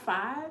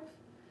 5'5".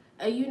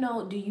 And you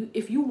know,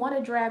 if you want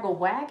to drag a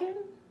wagon,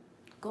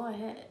 go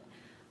ahead.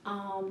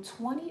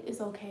 20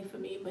 is okay for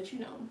me, but you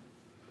know,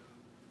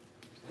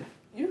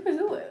 you can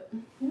do it.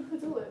 You can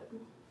do it.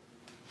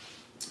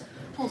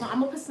 Hold on, I'm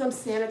gonna put some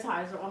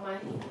sanitizer on my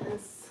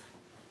hands.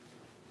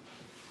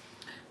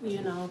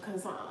 You know,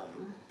 cause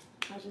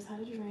I just had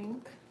a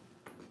drink.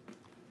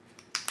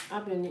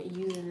 I've been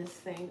using this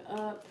thing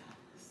up,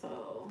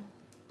 so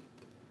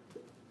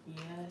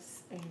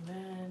yes,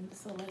 amen.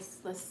 So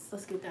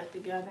let's get that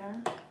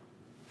together.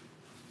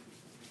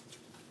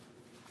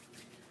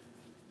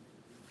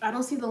 I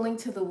don't see the link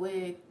to the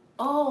wig.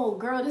 Oh,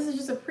 girl, this is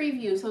just a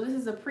preview. So this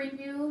is a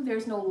preview.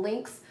 There's no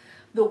links.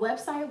 The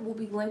website will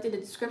be linked in the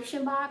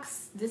description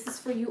box. This is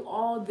for you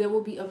all. There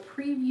will be a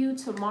preview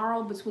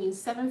tomorrow between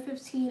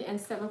 7:15 and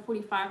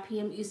 7:45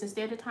 p.m. Eastern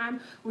Standard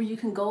Time where you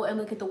can go and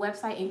look at the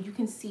website and you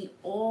can see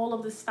all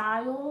of the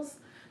styles.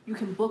 You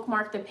can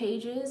bookmark the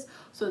pages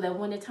so that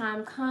when the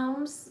time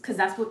comes, because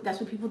that's what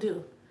people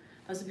do.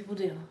 That's what people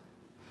do.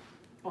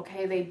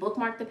 Okay, they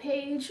bookmark the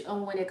page,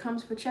 and when it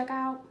comes for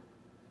checkout,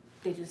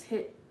 they just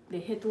hit the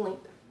link.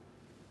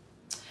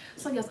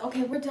 So yes,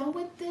 okay, we're done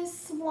with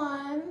this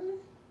one.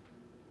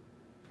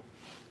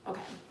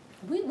 Okay,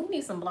 we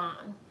need some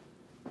blonde.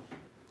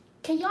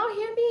 Can y'all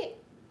hear me?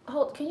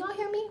 Can y'all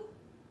hear me?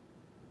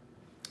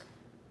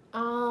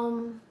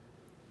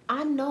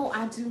 I know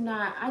I do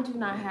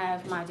not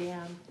have my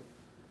damn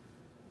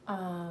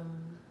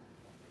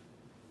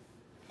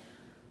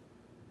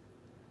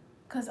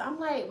cause I'm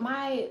like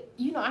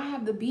you know, I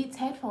have the Beats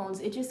headphones.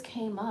 It just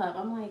came up.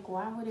 I'm like,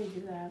 why would it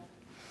do that?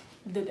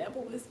 The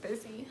devil is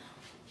busy.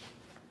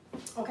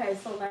 Okay,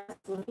 so let's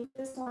leave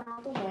this one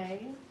out the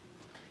way.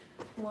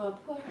 We'll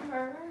put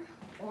her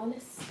on the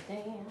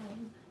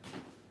stand.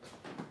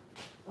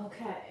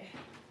 Okay.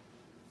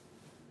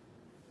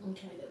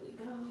 Okay, there we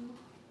go.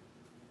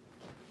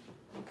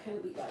 Okay,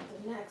 we got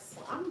the next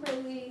one. I'm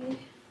doing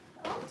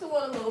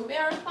a little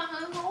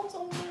marathon. Hold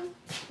on.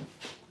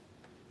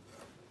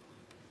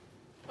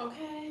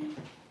 Okay.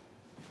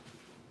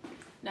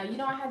 Now you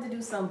know I had to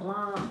do some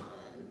blonde.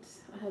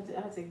 I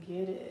had to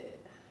get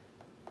it.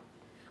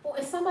 Oh,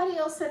 and somebody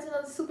else sent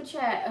another super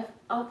chat.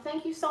 Oh,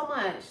 thank you so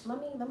much. Let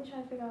me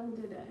try to figure out who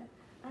did that.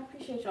 I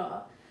appreciate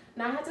y'all.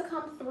 Now I had to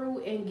come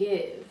through and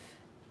give.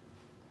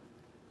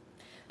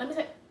 Let me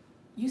say,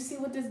 you see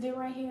what this did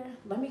right here?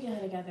 Let me get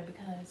it together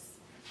because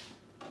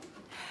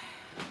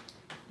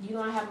you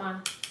know I have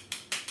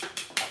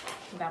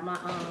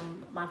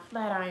my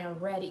flat iron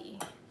ready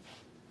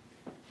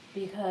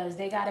because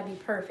they gotta be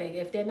perfect.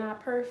 If they're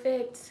not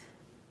perfect,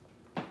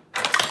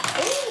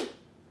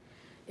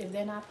 if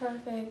they're not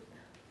perfect,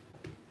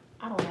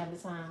 I don't have the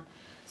time.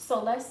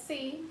 So let's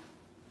see.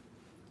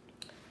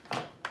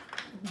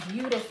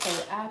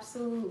 Beautiful,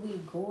 absolutely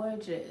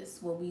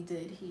gorgeous what we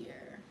did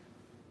here.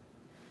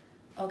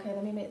 Okay,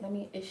 let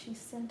me, is she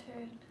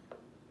centered?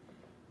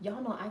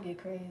 Y'all know I get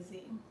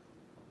crazy.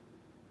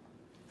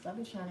 So I'll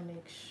be trying to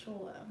make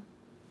sure.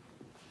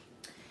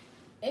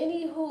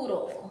 Any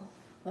hoodle.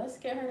 Let's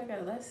get her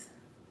together. Let's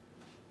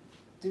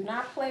do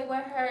not play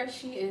with her.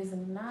 She is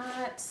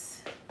not.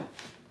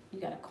 You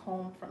gotta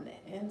comb from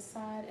the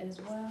inside as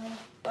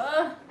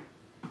well.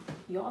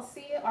 Y'all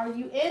see it? Are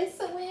you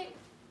into it?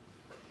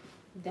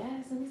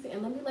 Let me see.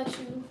 And let me let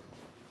you,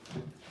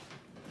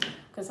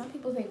 because some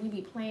people think we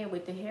be playing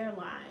with the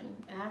hairline.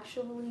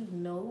 Actually,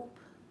 nope.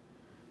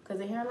 Because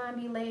the hairline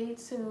be laid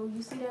too.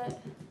 You see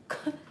that?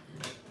 Can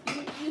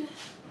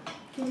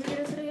you get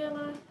into the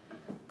hairline?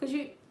 Because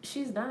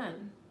she's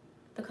done.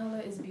 The color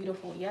is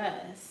beautiful.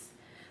 Yes.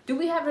 Do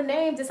we have a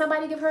name? Did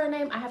somebody give her a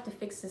name? I have to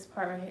fix this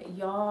part right here.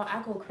 Y'all,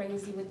 I go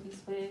crazy with these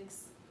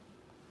wigs.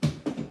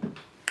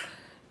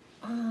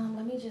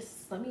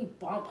 Let me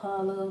bump her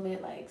a little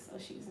bit, like, so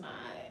she's not.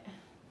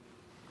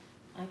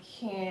 I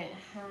can't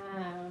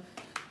have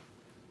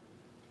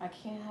I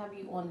can't have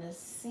you on the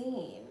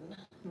scene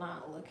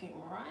not looking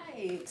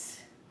right.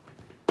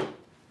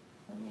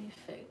 Let me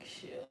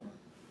fix you.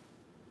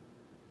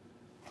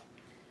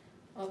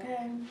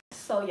 Okay.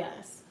 So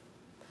yes.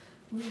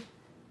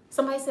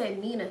 Somebody said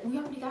Nina. We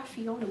already got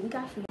Fiona. We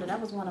got Fiona. That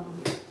was one of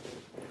them.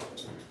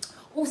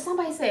 Oh,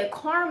 somebody said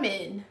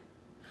Carmen.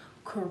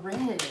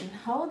 Corinne.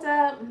 Hold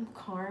up.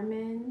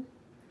 Carmen.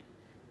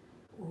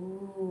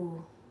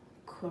 Ooh.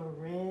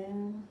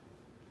 Corinne.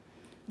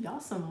 Y'all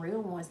some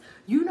real ones.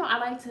 You know I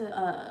like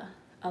to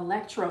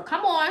Electra.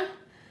 Come on.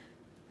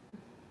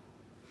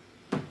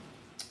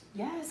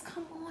 Yes,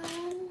 come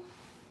on.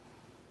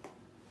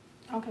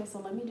 Okay, so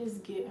let me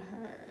just get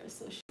her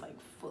so she's like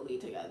fully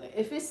together.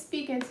 If it's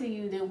speaking to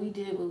you, then we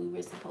did what we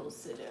were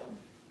supposed to do.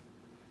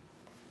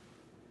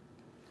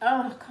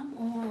 Oh, come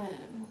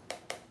on.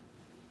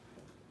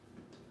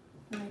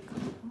 Like,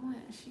 come on.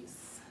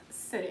 She's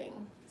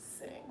sitting.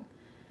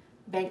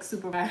 Bank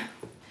supervisor.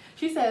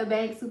 She said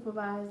bank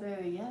supervisor.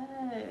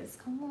 Yes,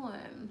 come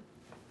on.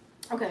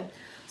 Okay,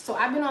 so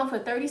I've been on for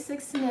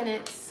 36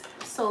 minutes.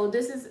 So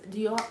this is, do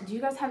you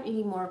guys have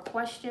any more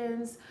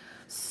questions?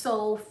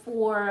 So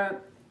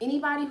for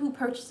anybody who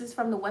purchases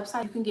from the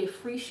website, you can get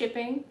free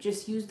shipping.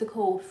 Just use the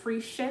code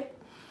FREESHIP.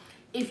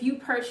 If you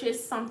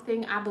purchase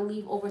something, I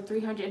believe over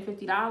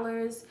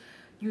 $350,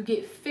 you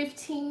get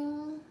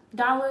 $15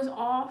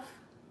 off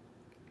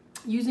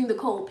using the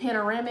code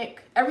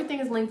panoramic. Everything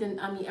is linked in,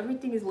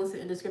 everything is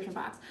listed in the description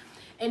box.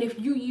 And if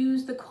you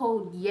use the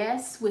code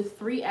YES with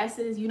 3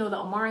 S's, you know, the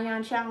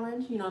Omarion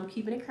challenge, you know, I'm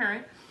keeping it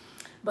current.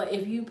 But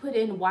if you put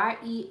in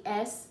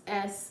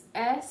YESSS,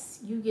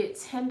 you get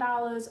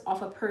 $10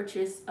 off a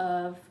purchase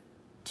of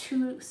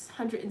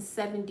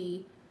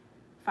 $275.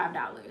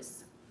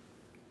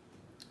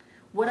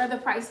 What are the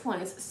price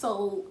points?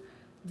 So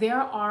there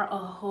are a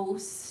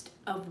host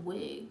of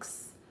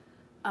wigs.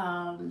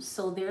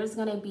 So there's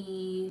gonna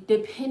be,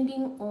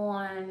 depending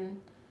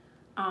on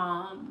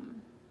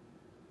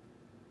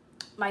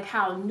like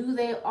how new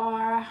they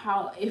are,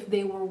 if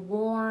they were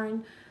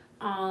worn,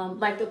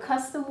 like the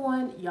custom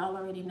one, y'all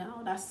already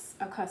know that's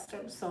a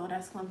custom, so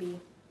that's gonna be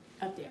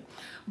up there.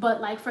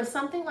 But like for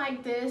something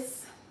like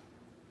this,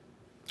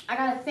 I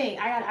gotta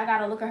think. I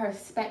gotta look at her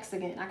specs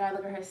again. I gotta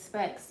look at her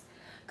specs,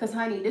 cause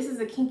honey, this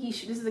is a kinky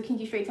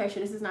straight texture.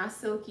 This is not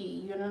silky.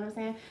 You know what I'm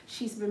saying?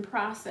 She's been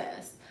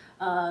processed.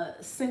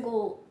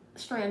 Single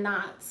strand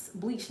knots,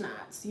 bleach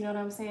knots. You know what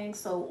I'm saying?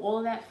 So all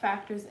of that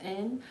factors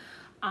in.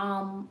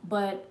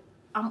 But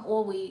I'm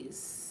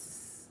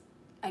always,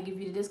 I give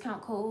you the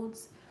discount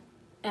codes,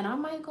 and I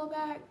might go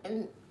back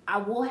and I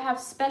will have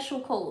special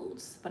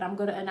codes, but I'm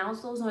going to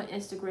announce those on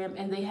Instagram,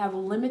 and they have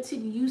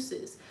limited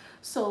uses.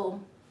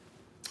 So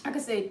I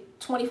could say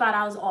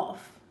 $25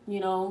 off, you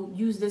know,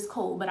 use this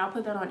code, but I'll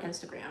put that on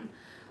Instagram.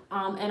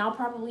 And I'll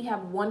probably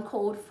have one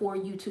code for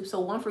YouTube. So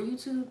one for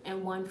YouTube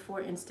and one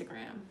for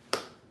Instagram.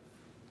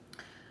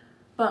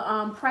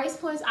 But price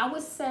points, I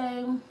would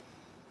say,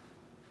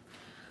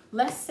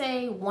 let's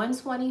say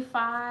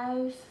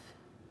 $125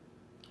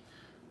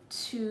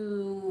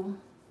 to,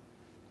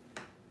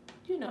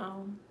 you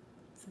know,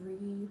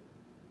 $3.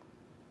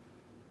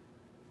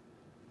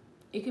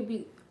 It could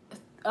be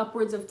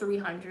upwards of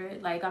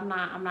 $300. Like I'm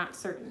not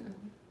certain.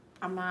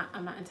 I'm not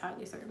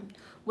entirely certain.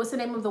 What's the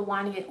name of the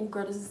wine again? Oh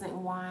girl, this isn't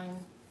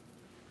wine.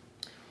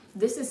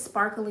 This is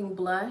Sparkling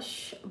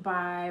Blush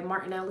by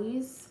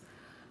Martinelli's.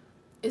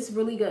 It's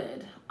really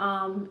good.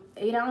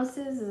 8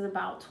 ounces is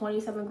about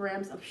 27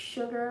 grams of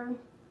sugar,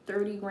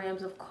 30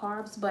 grams of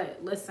carbs. But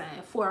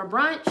listen, for a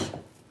brunch,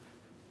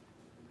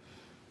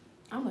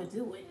 I'm gonna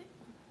do it.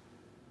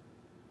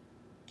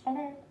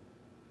 Okay.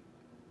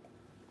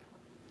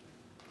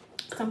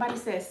 Somebody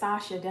said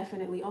Sasha,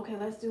 definitely. Okay,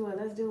 let's do it.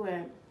 Let's do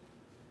it.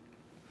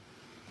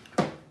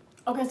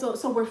 Okay,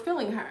 so we're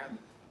filling her.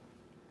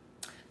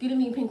 Beauty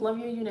Me Pink, love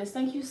your units.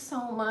 Thank you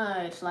so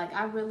much. Like,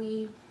 I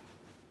really,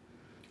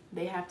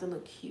 they have to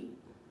look cute.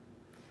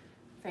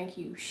 Thank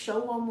you. Show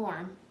one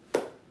more.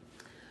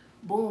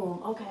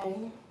 Boom.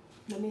 Okay.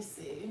 Let me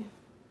see.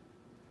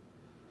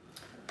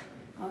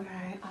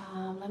 Okay.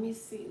 Let me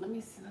see.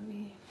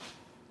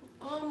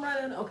 Oh, I'm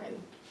running. Okay.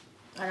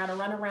 I gotta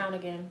run around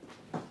again.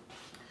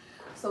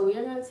 So we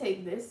are gonna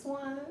take this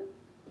one.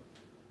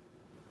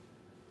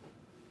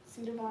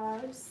 See the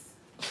vibes?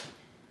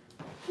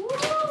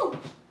 Woo!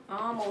 I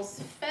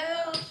almost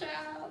fell,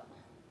 child.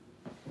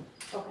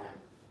 Okay.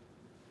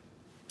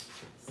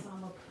 So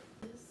I'm gonna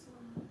put this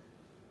one.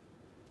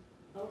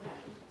 Okay.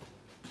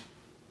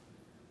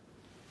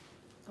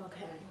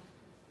 Okay.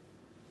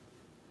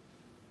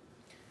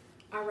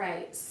 All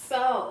right,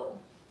 so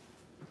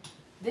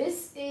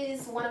this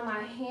is one of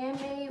my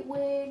handmade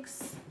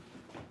wigs.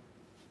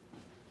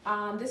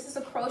 This is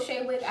a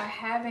crochet wig. I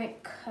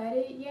haven't cut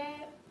it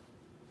yet.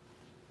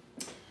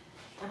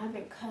 I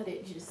haven't cut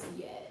it just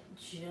yet.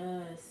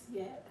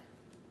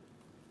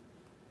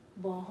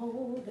 But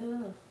hold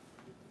up.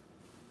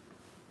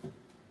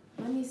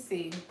 Let me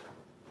see.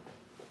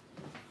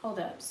 Hold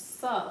up.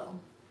 So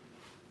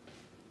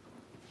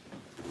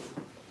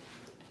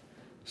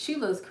she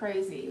looks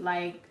crazy.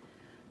 Like,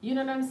 You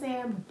know what I'm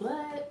saying?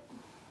 But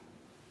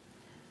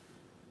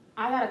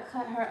I gotta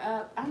cut her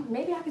up.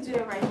 Maybe I could do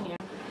that right here.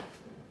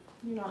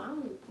 You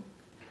know,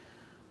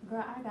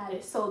 girl, I got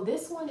it. So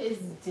this one is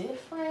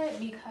different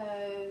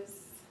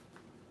because,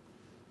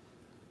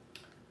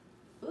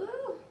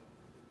 ooh.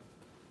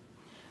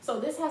 So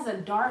this has a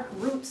dark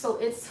root, so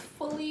it's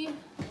fully,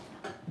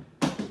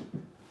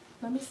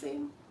 let me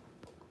see.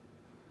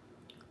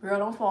 Girl,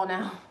 don't fall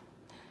now.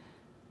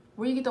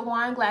 Where you get the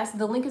wine glass,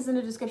 the link is in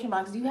the description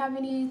box. Do you have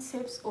any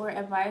tips or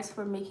advice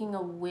for making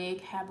a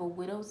wig have a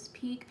widow's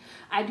peak?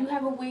 I do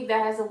have a wig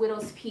that has a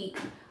widow's peak.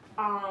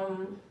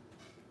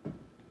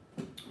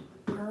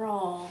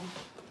 Girl,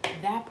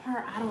 that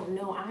part, I don't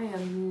know. I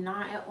am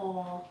not at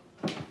all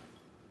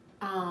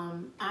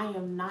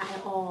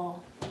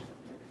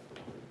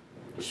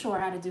sure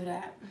how to do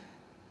that.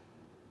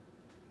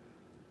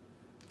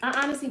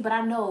 Honestly, but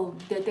I know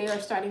that they are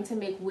starting to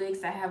make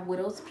wigs that have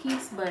widow's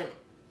peaks, but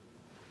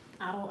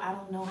I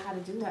don't know how to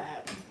do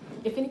that.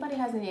 If anybody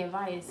has any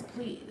advice,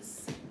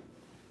 please.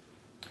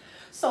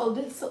 So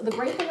the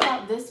great thing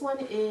about this one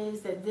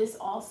is that this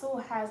also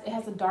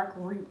has a dark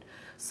root.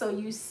 So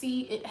you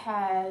see it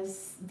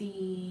has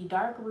the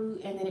dark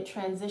root and then it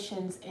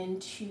transitions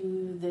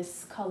into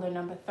this color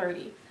number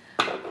 30.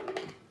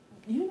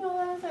 You know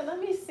what I'm saying? Let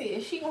me see.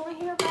 Is she on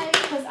here right?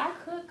 Because I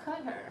could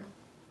cut her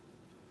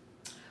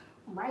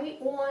right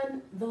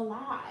on the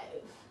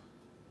live.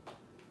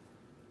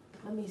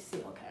 Let me see.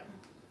 Okay.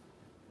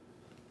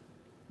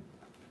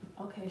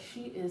 Okay,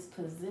 she is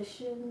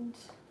positioned.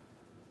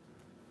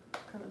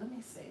 Let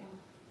me see.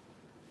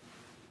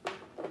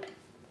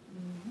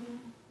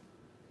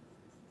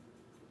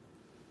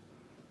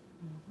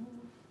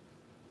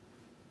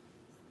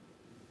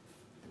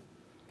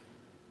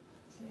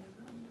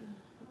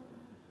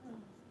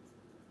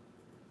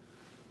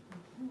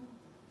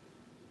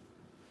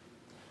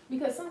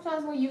 Because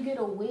sometimes when you get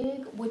a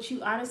wig, what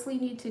you honestly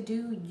need to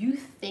do, you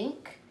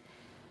think,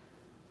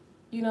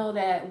 you know,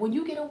 that when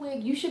you get a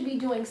wig, you should be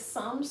doing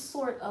some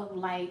sort of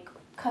like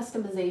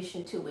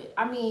customization to it.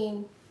 I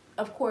mean,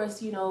 of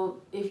course, you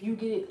know, if you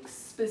get it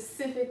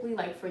specifically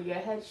like for your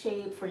head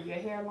shape, for your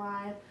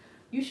hairline,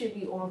 you should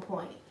be on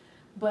point.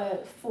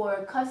 But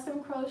for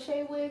custom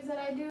crochet wigs that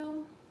I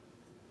do,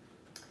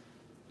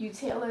 you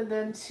tailor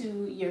them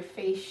to your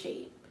face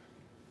shape.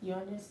 You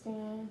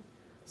understand?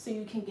 So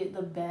you can get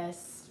the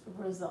best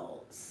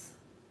results.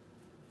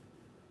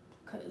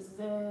 Cause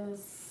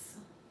this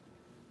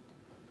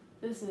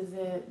is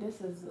it.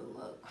 This is the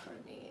look for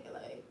me.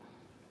 Like,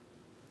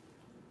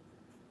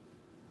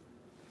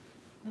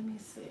 let me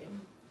see.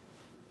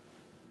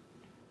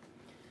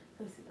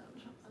 Let's see what I'm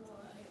trying to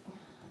like.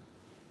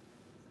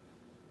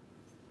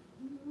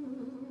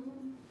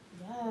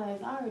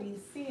 Yes, I already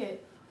see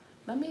it.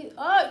 Let me.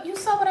 Oh, you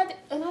saw what I did,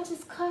 and I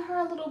just cut her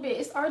a little bit.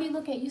 It's already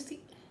looking. You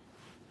see.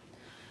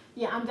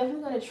 Yeah, I'm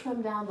definitely going to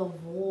trim down the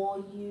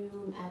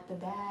volume at the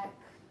back.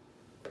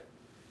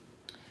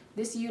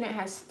 This unit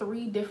has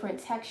 3 different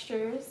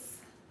textures,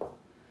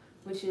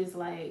 which is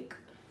like,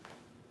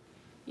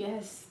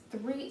 yes,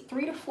 three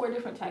to 4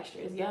 different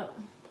textures. Yep.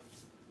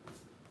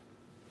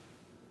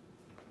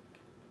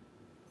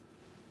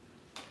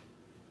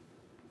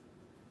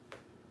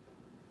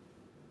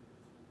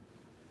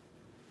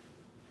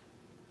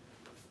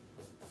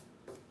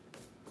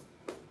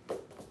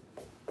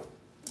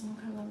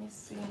 Okay, let me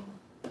see.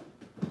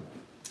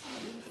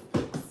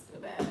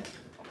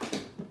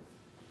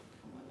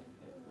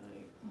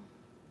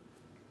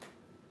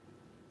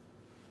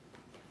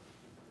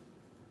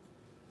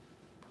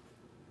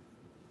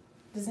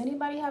 Does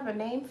anybody have a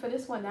name for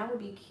this one? That would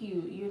be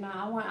cute. You know,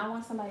 I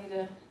want somebody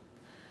to.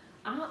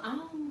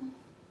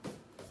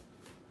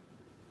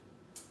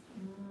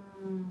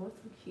 What's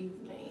a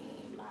cute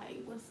name?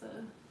 Like, what's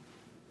a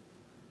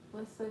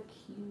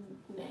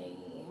cute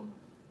name?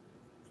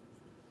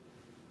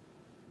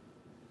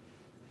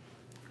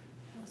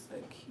 What's a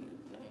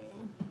cute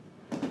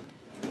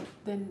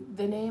name?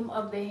 The name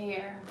of the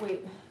hair.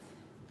 Wait.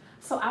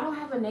 So I don't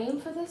have a name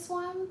for this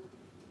one.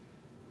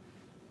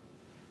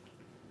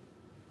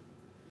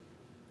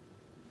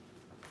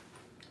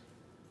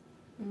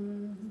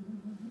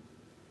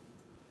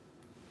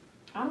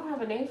 I don't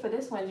have a name for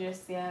this one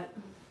just yet.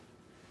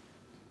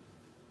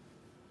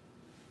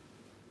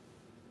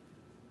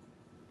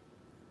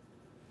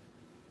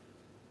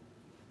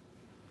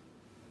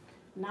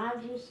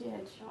 Not just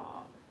yet,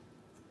 y'all.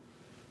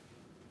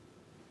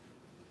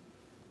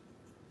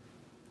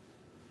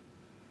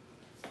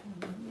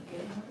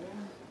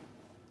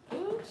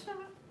 Ooh,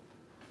 child.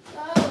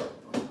 Oh,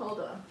 hold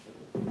on.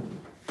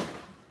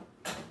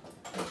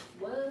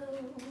 Whoa.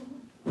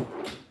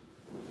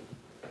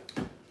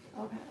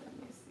 Okay, let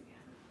me see.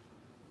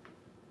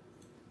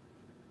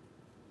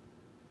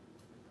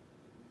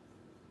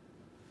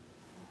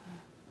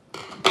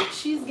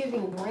 She's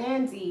giving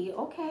brandy.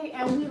 Okay,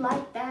 and we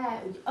like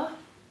that.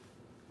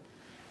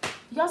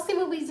 Y'all see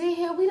what we did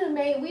here? We done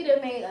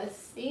made a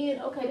scene.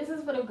 Okay, this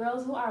is for the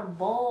girls who are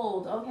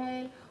bold,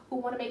 okay? Who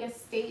want to make a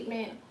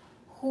statement,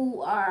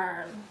 who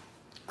are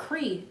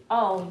Cree.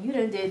 Oh, you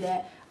done did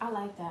that. I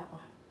like that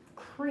one.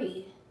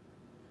 Cree.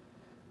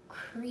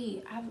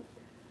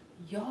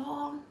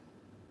 Y'all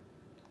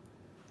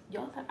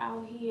are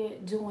out here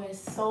doing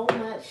so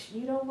much.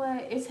 You know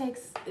what? This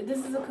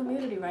is a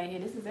community right here.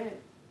 This is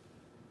it.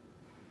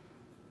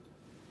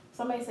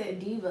 Somebody said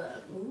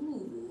diva.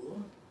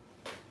 Ooh.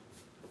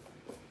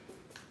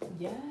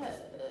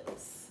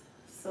 Yes.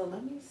 So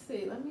let me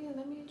see. Let me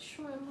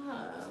trim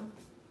her.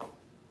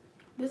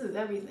 This is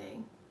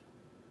everything.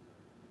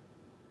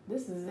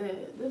 This is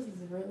it. This is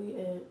really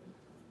it.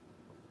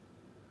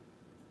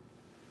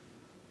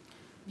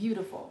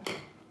 Beautiful.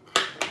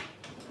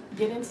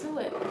 Get into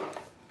it.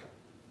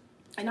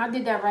 And I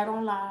did that right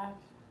on live.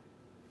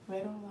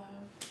 Right on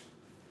live.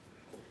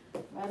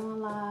 Right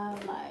on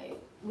live. Like,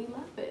 we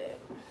love it.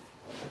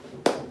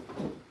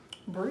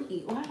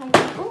 Breathe. Wow.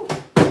 Ooh.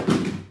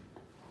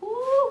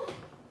 Ooh.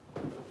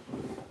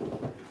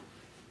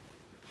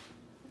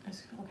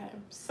 Okay.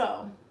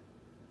 So.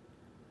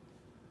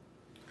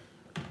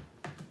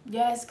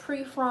 Yes,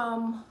 Cree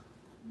from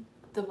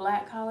the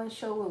Black College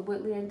Show with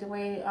Whitley and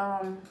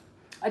Dwayne.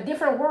 A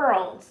Different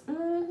World.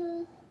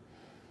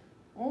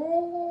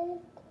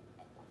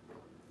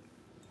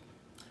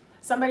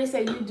 Somebody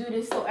said you do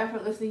this so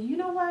effortlessly. You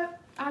know what?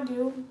 I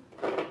do.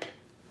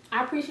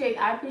 I appreciate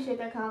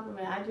that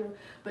compliment. I do.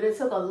 But it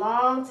took a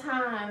long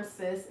time,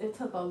 sis. It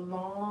took a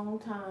long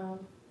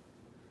time.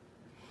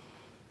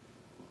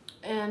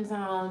 And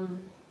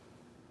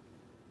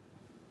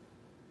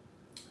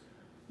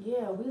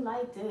yeah, we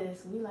like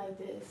this. We like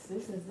this.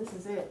 This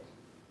is it.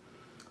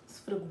 It's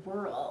for the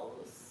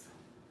worlds.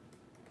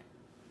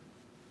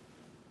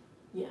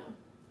 Yeah.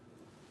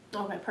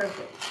 Okay,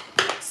 perfect.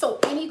 So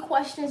any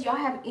questions? Y'all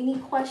have any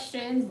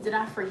questions? Did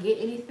I forget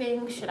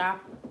anything? Should I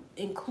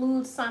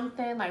include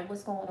something? Like,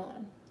 what's going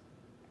on?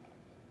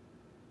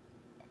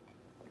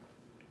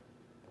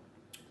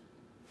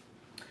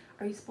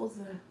 Are you supposed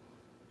to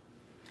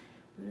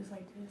do this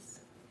like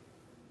this?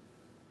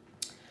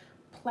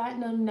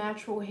 Platinum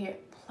natural hair.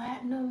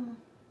 Platinum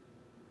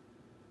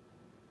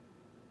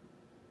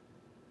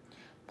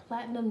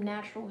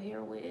natural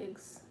hair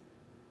wigs.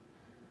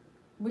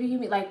 What do you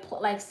mean? Like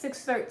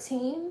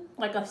 613?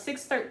 Like a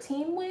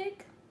 613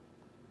 wig?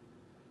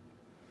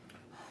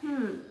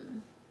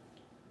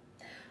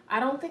 I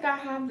don't think I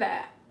have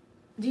that.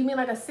 Do you mean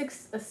like a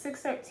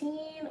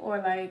 613 or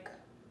like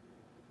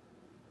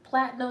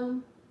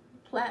platinum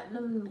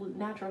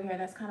natural hair?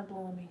 That's kind of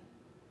blowing me.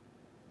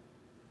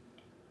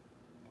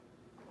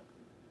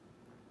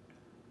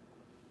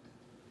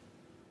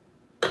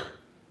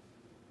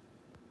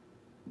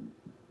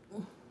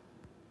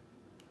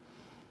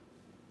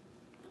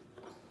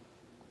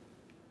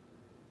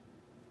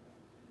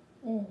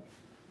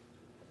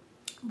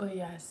 But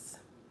yes.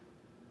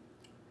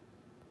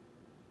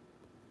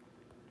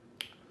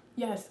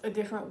 Yes, A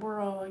Different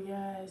World.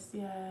 Yes,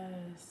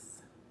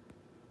 yes.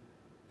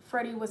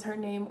 Freddie was her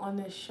name on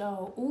this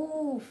show.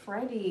 Ooh,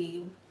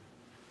 Freddie.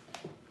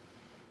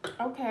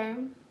 Okay.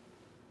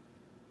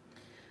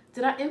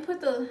 Did I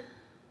input the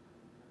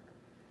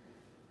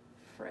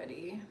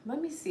Freddie?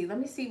 Let me see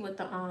what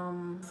the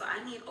So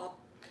I need all.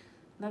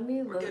 Let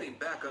me look. We're getting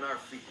back on our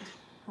feet.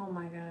 Oh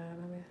my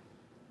God.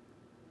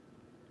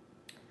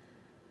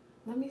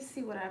 Let me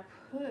see what I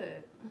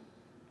put.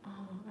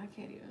 Oh, I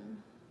can't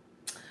even.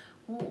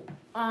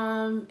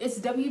 It's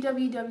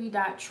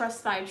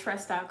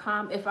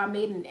www.trustthytrust.com. If I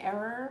made an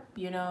error,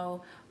 you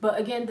know, but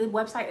again, the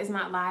website is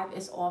not live,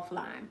 it's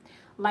offline.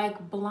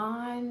 Like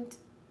blonde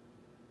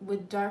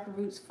with dark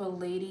roots for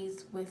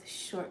ladies with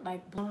short,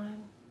 like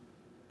blonde.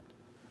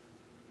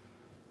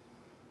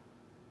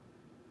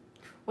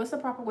 What's the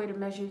proper way to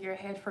measure your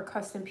head for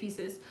custom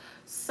pieces?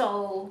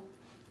 So,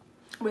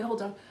 wait,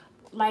 hold on.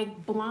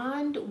 Like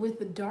blonde with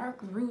the dark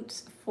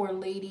roots for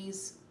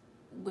ladies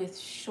with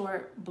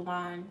short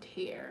blonde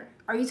hair.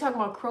 Are you talking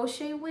about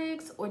crochet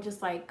wigs or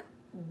just like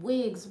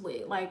wigs,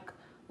 like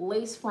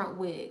lace front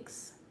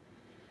wigs?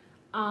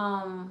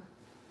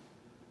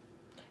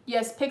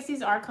 Yes,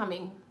 pixies are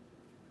coming.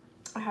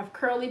 I have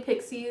curly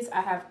pixies. I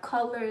have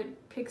colored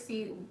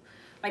pixie,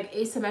 like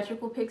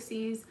asymmetrical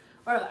pixies,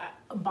 or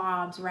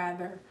bobs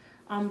rather.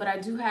 But I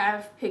do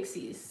have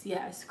pixies.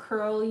 Yes,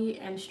 curly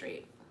and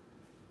straight.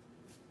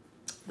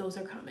 Those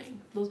are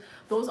coming.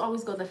 Those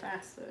always go the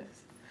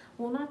fastest.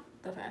 Well, not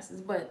the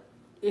fastest, but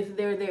if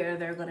they're there,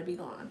 they're gonna be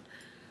gone.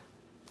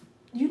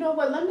 You know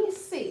what? Let me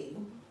see.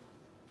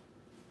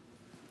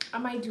 I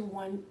might do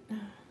one.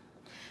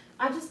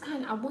 I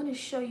want to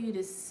show you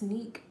the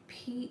sneak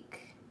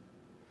peek,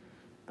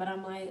 but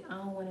I'm like, I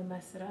don't want to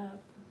mess it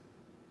up.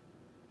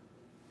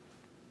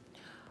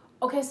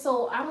 Okay,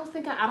 so I don't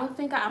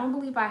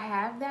believe I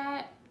have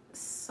that.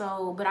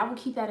 So, but I will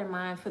keep that in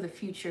mind for the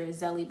future,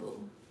 Zelly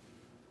Boo.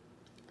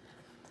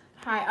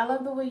 Hi, I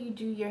love the way you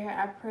do your hair.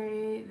 I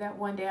pray that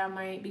one day I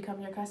might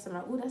become your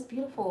customer. Ooh, that's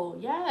beautiful.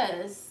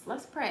 Yes,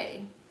 let's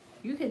pray.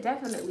 You could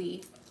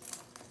definitely.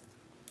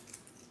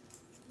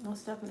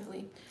 Most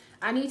definitely.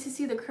 I need to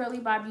see the curly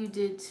bob you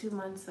did 2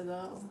 months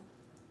ago.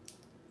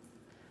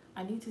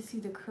 I need to see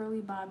the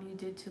curly bob you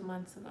did 2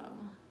 months ago.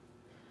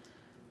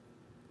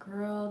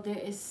 Girl,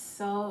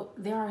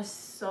 there are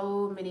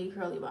so many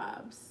curly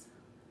bobs.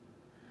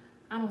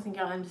 I don't think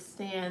y'all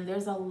understand.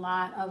 There's a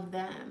lot of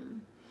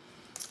them.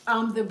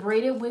 The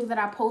braided wig that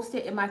I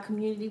posted in my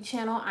community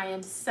channel, I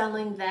am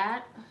selling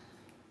that.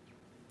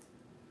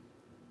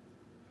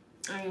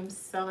 I am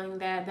selling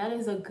that. That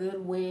is a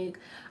good wig.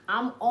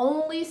 I'm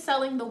only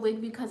selling the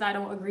wig because I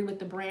don't agree with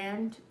the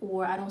brand,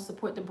 or I don't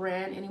support the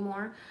brand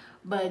anymore.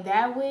 But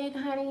that wig,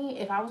 honey,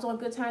 if I was on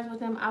good terms with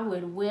them, I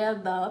would wear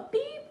the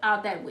beep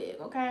out that wig,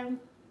 okay?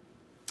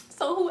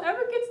 So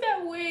whoever gets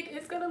that wig,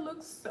 it's gonna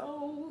look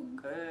so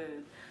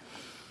good.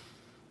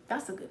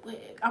 That's a good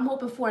wig. I'm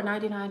hoping for a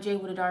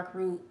 99J with a dark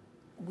root.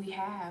 We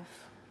have.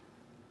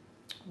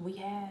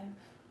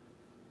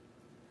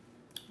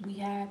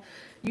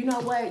 You know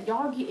what?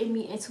 Y'all getting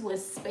me into a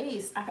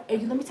space.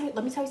 Let me tell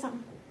you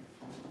something.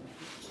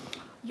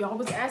 Y'all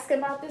was asking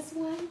about this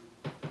one.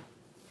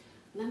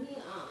 Let me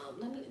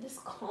this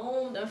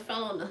comb that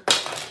fell on the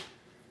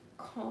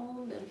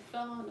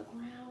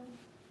ground.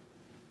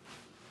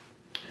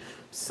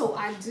 So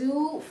I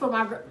do for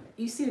my,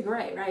 you see the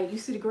gray, right? You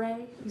see the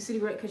gray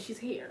because she's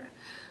here.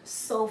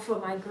 So for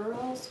my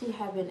girls who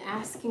have been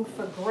asking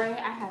for gray,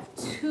 I have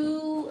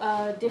two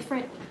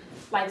different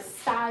like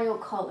style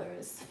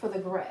colors for the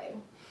gray.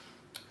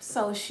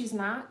 So she's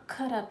not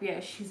cut up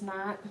yet. She's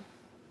not,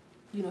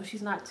 you know,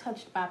 she's not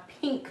touched by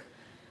pink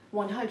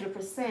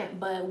 100%,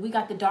 but we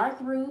got the dark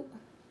root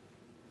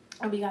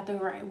and we got the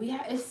gray.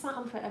 It's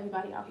something for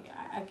everybody out here.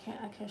 I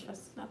can't stress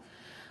this enough.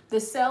 The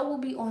sale will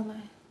be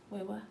online.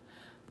 Wait, what?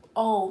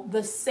 Oh,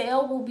 the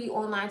sale will be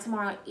online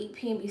tomorrow at 8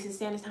 p.m. Eastern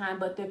Standard Time,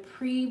 but the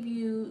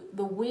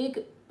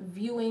wig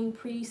viewing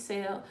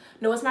pre-sale,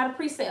 no, it's not a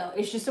pre-sale,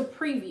 it's just a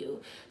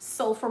preview.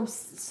 So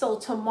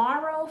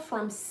tomorrow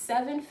from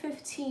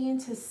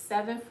 7:15 to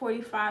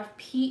 7:45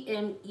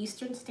 p.m.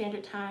 Eastern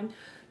Standard Time,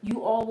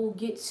 you all will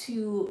get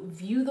to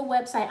view the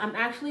website. I'm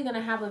actually going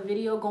to have a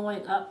video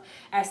going up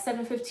at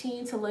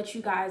 7:15 to let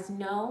you guys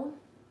know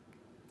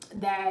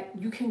that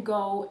you can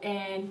go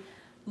and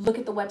look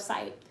at the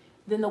website.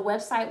 Then the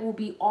website will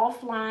be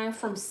offline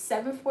from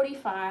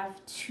 7:45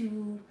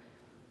 to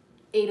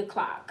 8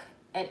 o'clock.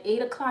 At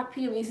 8 o'clock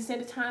p.m. Eastern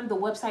Standard Time, the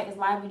website is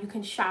live and you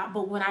can shop.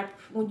 But when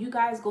you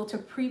guys go to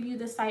preview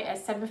the site at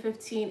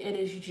 7:15, it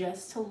is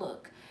just to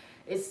look.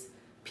 It's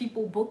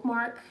people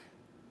bookmark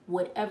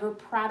whatever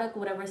product,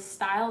 whatever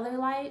style they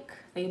like,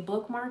 they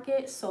bookmark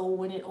it. So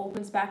when it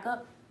opens back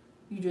up,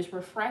 you just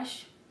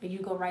refresh and you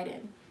go right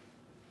in.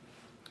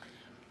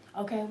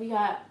 Okay, we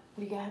got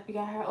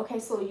her. Okay,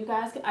 so you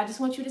guys, I just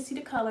want you to see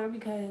the color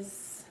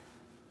because,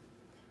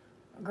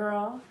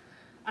 girl,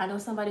 I know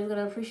somebody's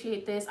gonna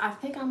appreciate this. I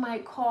think I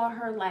might call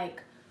her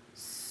like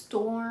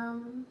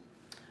Storm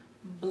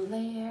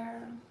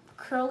Blair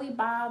Curly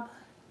Bob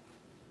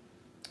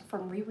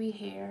from Riri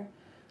Hair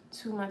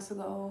 2 months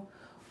ago.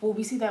 Will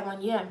we see that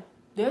one? Yeah,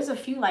 there's a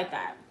few like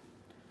that.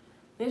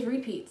 There's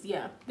repeats.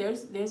 Yeah,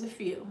 there's a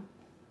few.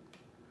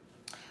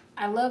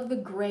 I love the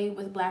gray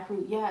with black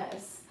root.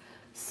 Yes.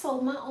 So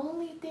my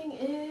only thing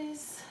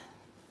is,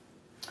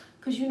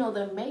 because you know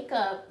the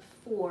makeup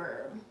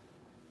for,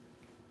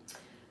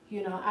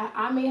 you know,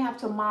 I may have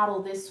to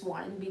model this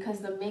one because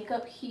the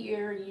makeup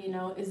here, you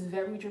know, is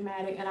very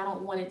dramatic and I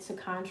don't want it to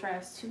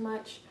contrast too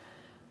much.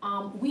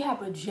 We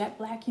have a jet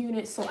black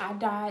unit, so I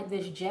dyed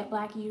this jet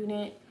black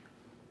unit.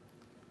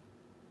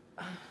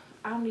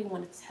 I don't even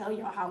want to tell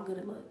y'all how good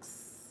it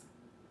looks.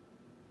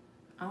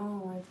 I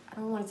don't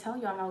want to tell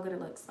y'all how good it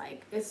looks.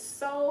 Like it's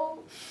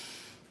so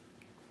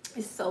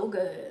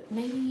good.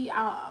 Maybe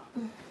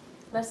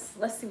let's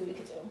see what we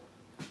can do.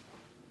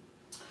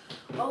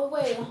 Oh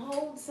wait,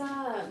 hold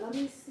on. Let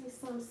me see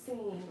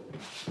something.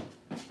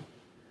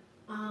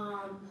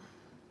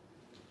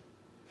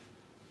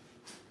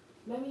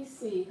 Let me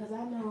see, because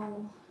I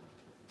know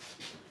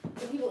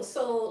the people.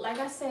 So like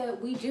I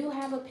said, we do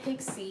have a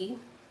pixie.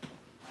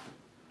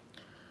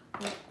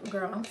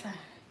 Girl, I'm tired.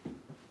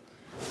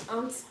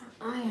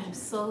 I am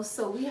so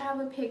we have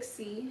a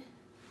pixie.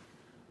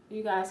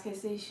 You guys can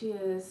see she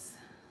is,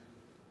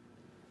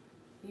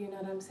 you know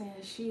what I'm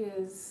saying? She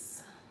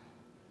is,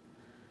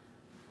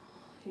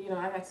 you know,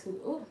 I got to,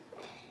 ooh.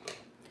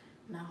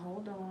 Now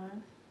hold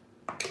on.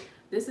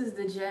 This is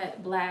the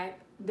jet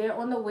black. They're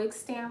on the wig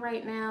stand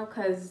right now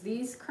because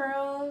these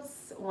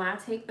curls, when I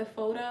take the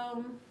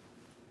photo,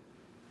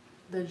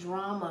 the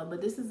drama.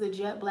 But this is the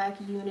jet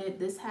black unit.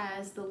 This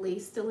has the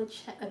lace still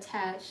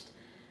attached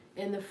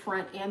in the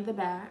front and the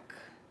back.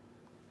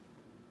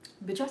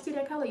 But y'all see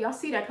that color? Y'all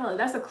see that color?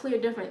 That's a clear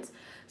difference.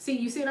 See,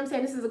 you see what I'm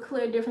saying? This is a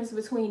clear difference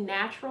between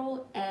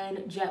natural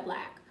and jet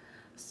black.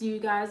 So you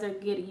guys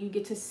you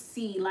get to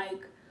see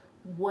like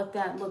what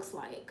that looks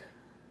like.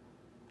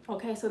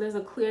 Okay, so there's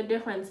a clear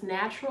difference.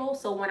 Natural.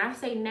 So when I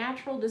say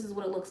natural, this is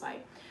what it looks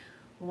like.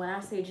 When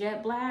I say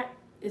jet black,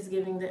 it's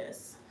giving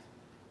this.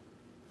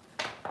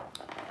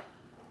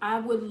 I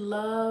would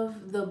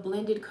love the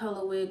blended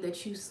color wig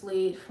that you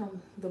slayed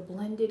from the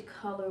blended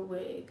color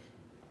wig.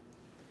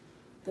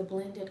 The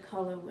blended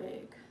color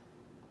wig.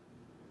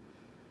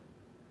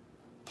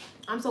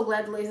 I'm so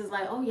glad the lace is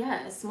like, oh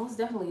yes, most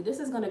definitely. This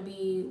is gonna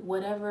be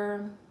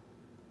whatever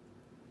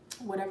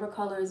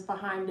color is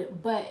behind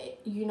it. But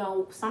you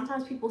know,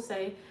 sometimes people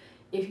say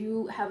if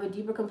you have a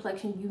deeper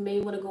complexion, you may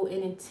want to go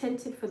in and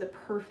tint it for the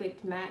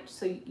perfect match.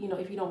 So you know,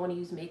 if you don't want to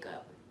use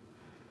makeup.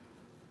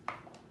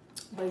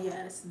 But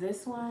yes,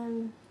 this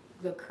one,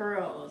 the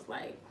curls,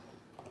 like,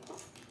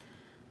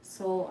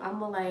 so I'm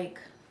gonna like,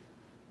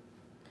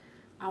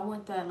 I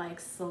want that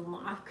like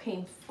salon. I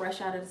came fresh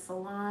out of the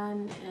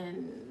salon,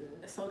 and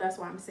so that's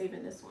why I'm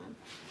saving this one.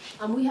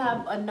 We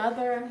have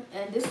another,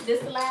 and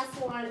this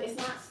last one. It's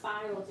not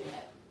styled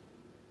yet.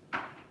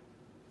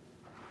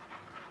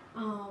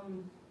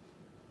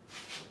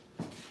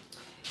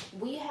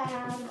 We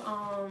have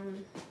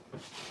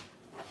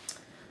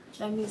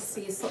let me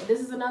see. So this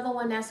is another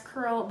one that's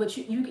curled, but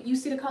you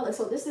see the color.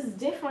 So this is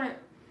different.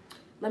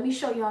 Let me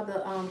show y'all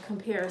the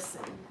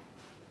comparison.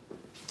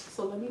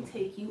 So let me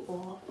take you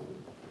off.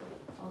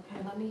 Okay,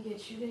 let me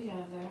get you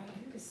together.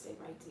 You can stay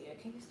right there.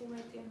 Can you stay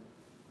right there?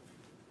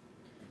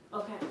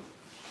 Okay.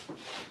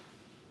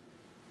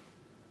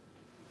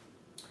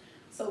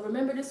 So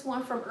remember this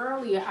one from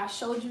earlier. I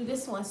showed you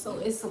this one. So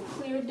it's a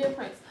clear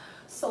difference.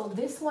 So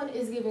this one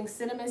is giving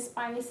cinnamon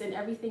spice and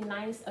everything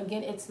nice.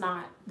 Again, it's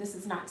not. This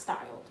is not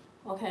styled.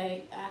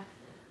 Okay.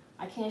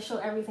 I can't show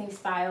everything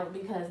styled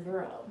because,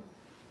 girl.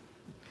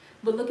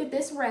 But look at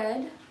this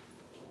red.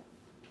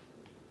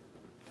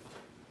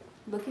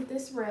 Look at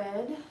this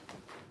red.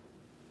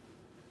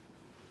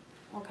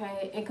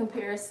 Okay, in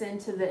comparison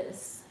to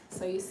this.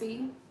 So you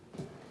see,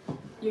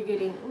 you're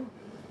getting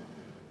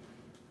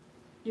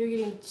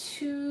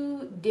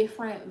two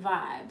different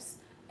vibes.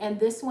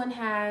 And this one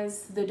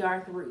has the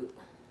dark root.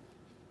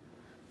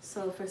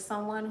 So for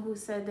someone who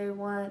said they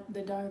want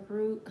the dark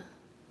root,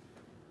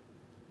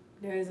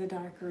 there is a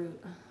dark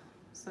root.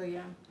 So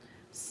yeah,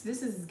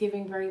 this is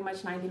giving very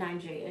much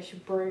 99J-ish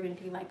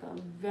burgundy, like a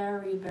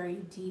very, very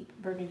deep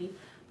burgundy.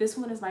 This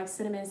one is like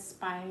cinnamon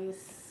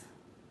spice,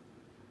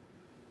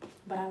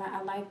 but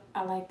I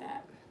like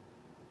that.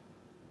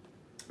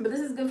 But this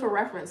is good for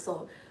reference.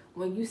 So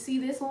when you see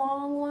this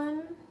long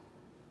one,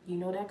 you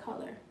know that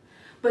color.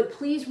 But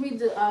please read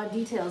the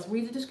details.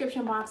 Read the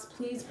description box.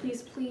 Please,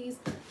 please, please.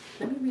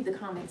 Let me read the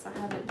comments. I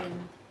haven't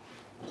been.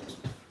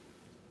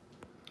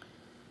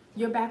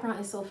 Your background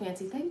is so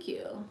fancy. Thank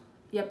you.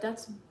 Yep,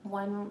 that's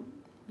one.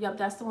 Yep,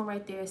 that's the one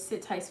right there.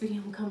 Sit tight, sweetie.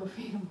 I'm coming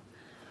for you.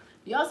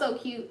 Y'all so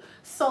cute.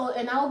 So,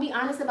 and I will be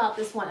honest about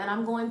this one, and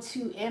I'm going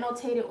to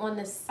annotate it on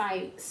the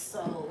site.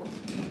 So,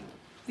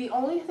 the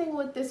only thing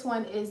with this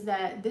one is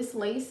that this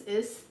lace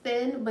is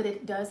thin, but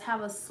it does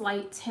have a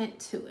slight tint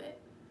to it.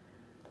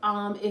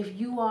 If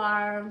you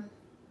are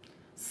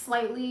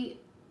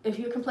if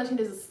your complexion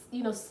is,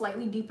 you know,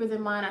 slightly deeper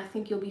than mine, I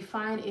think you'll be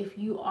fine. If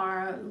you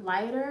are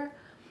lighter,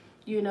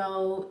 you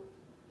know,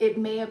 it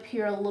may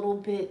appear a little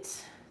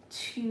bit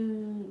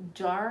too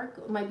dark.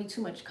 It might be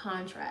too much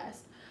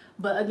contrast.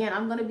 But again,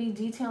 I'm going to be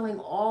detailing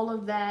all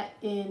of that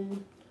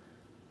on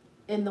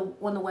the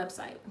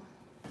website.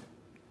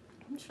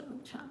 I'm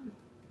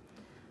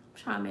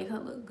trying to make her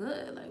look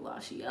good, like while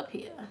she up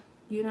here,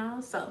 you know.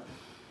 So,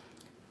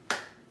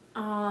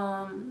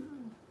 let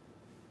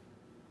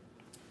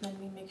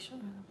me make sure.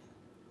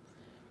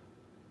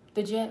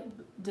 The jet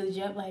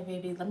black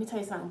baby. Let me tell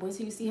you something. Wait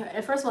till you see her.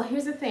 And first of all,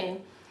 here's the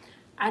thing.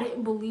 I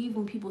didn't believe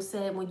when people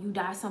said when you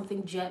dye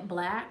something jet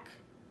black,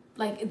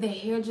 like the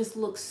hair just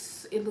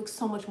looks, it looks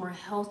so much more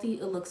healthy.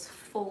 It looks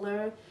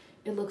fuller.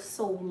 It looks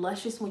so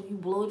luscious when you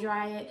blow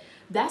dry it.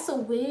 That's a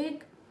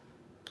wig.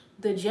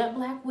 The jet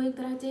black wig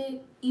that I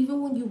did,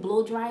 even when you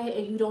blow dry it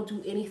and you don't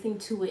do anything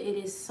to it, it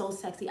is so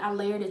sexy. I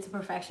layered it to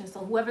perfection. So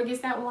whoever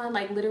gets that one,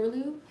 like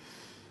literally.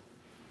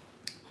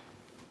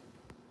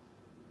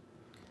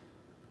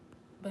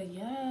 But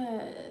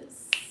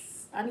yes,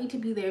 I need to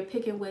be there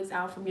picking wigs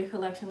out from your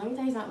collection. Let me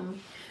tell you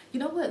something. You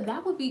know what?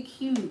 That would be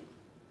cute.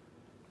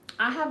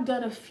 I have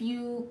done a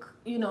few,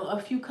 you know, a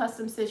few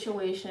custom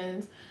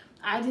situations.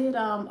 I did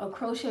a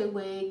crochet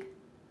wig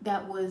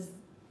that was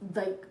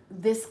like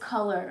this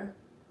color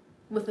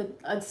with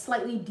a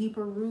slightly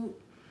deeper root.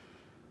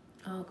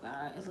 Oh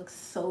God, it looks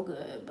so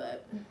good,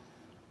 but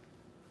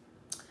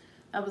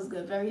that was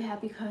good. Very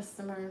happy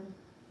customer.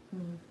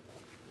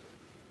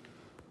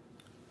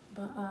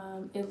 But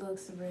it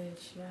looks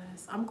rich.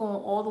 Yes, I'm going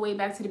all the way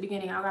back to the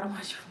beginning. I gotta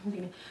watch from the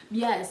beginning.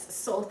 Yes,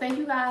 so thank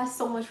you guys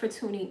so much for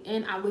tuning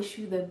in. I wish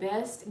you the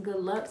best. Good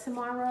luck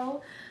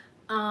tomorrow.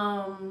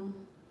 I'm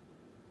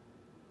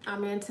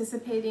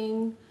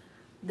anticipating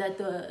that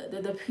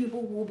the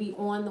people will be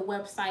on the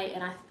website,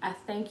 and I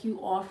thank you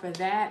all for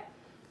that.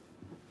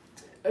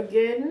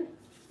 Again,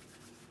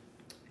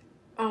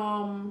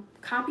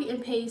 copy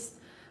and paste.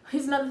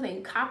 Here's another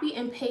thing. Copy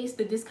and paste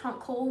the discount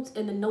codes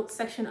in the notes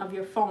section of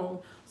your phone.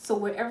 So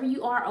wherever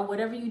you are or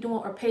whatever you're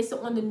doing, or paste it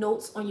on the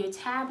notes on your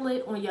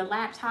tablet, on your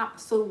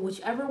laptop. So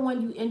whichever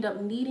one you end up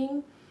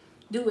needing,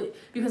 do it.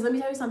 Because let me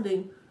tell you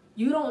something.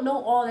 You don't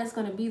know all that's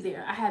going to be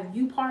there. I have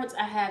U parts.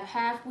 I have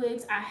half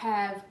wigs. I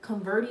have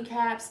converti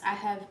caps. I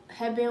have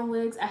headband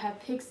wigs. I have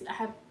pixie.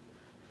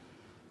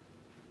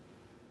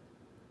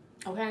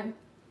 okay?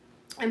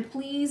 And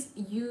please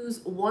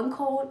use one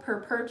code per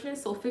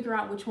purchase, so figure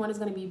out which one is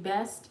going to be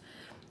best.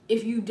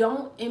 If you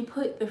don't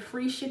input the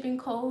free shipping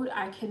code,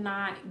 I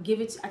cannot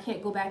give it, I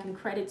can't go back and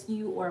credit to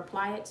you or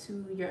apply it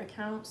to your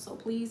account. So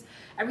please,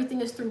 everything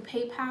is through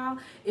PayPal.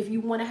 If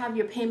you want to have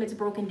your payments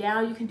broken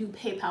down, you can do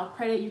PayPal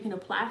credit. You can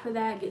apply for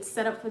that, get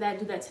set up for that,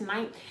 do that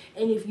tonight.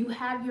 And if you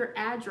have your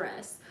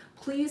address,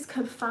 please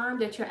confirm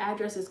that your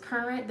address is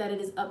current, that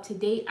it is up to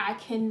date. I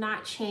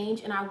cannot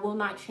change, and I will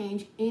not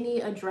change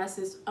any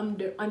addresses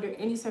under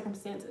any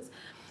circumstances.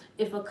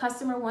 If a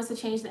customer wants to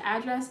change the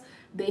address,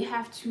 they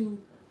have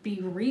to be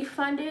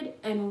refunded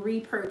and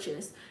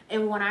repurchased.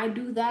 And when I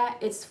do that,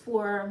 it's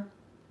for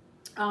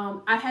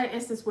I've had an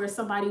instance where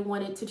somebody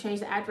wanted to change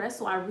the address,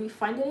 so I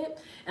refunded it,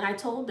 and I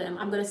told them,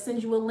 I'm going to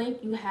send you a link.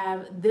 You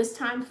have this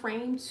time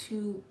frame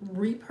to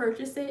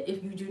repurchase it.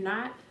 If you do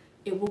not,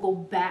 it will go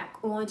back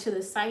onto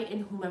the site,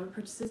 and whomever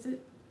purchases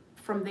it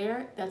from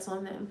there, that's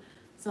on them.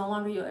 It's no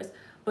longer yours.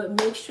 But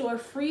make sure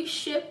free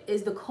ship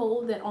is the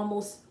code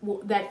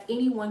that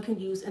anyone can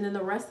use, and then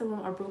the rest of them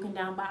are broken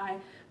down by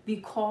the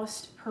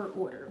cost per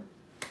order.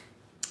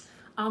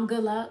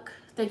 Good luck.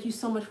 Thank you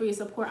so much for your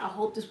support. I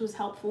hope this was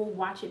helpful.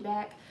 Watch it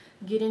back,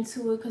 get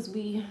into it, because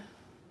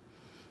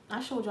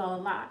I showed y'all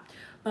a lot.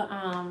 But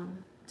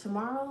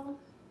tomorrow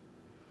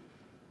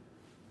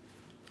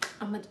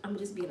I'm gonna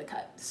just be in the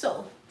cut.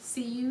 So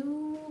see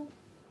you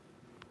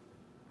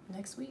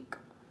next week.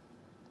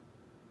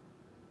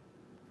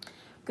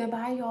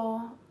 Goodbye,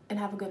 y'all, and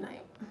have a good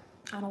night.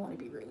 I don't want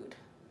to be rude.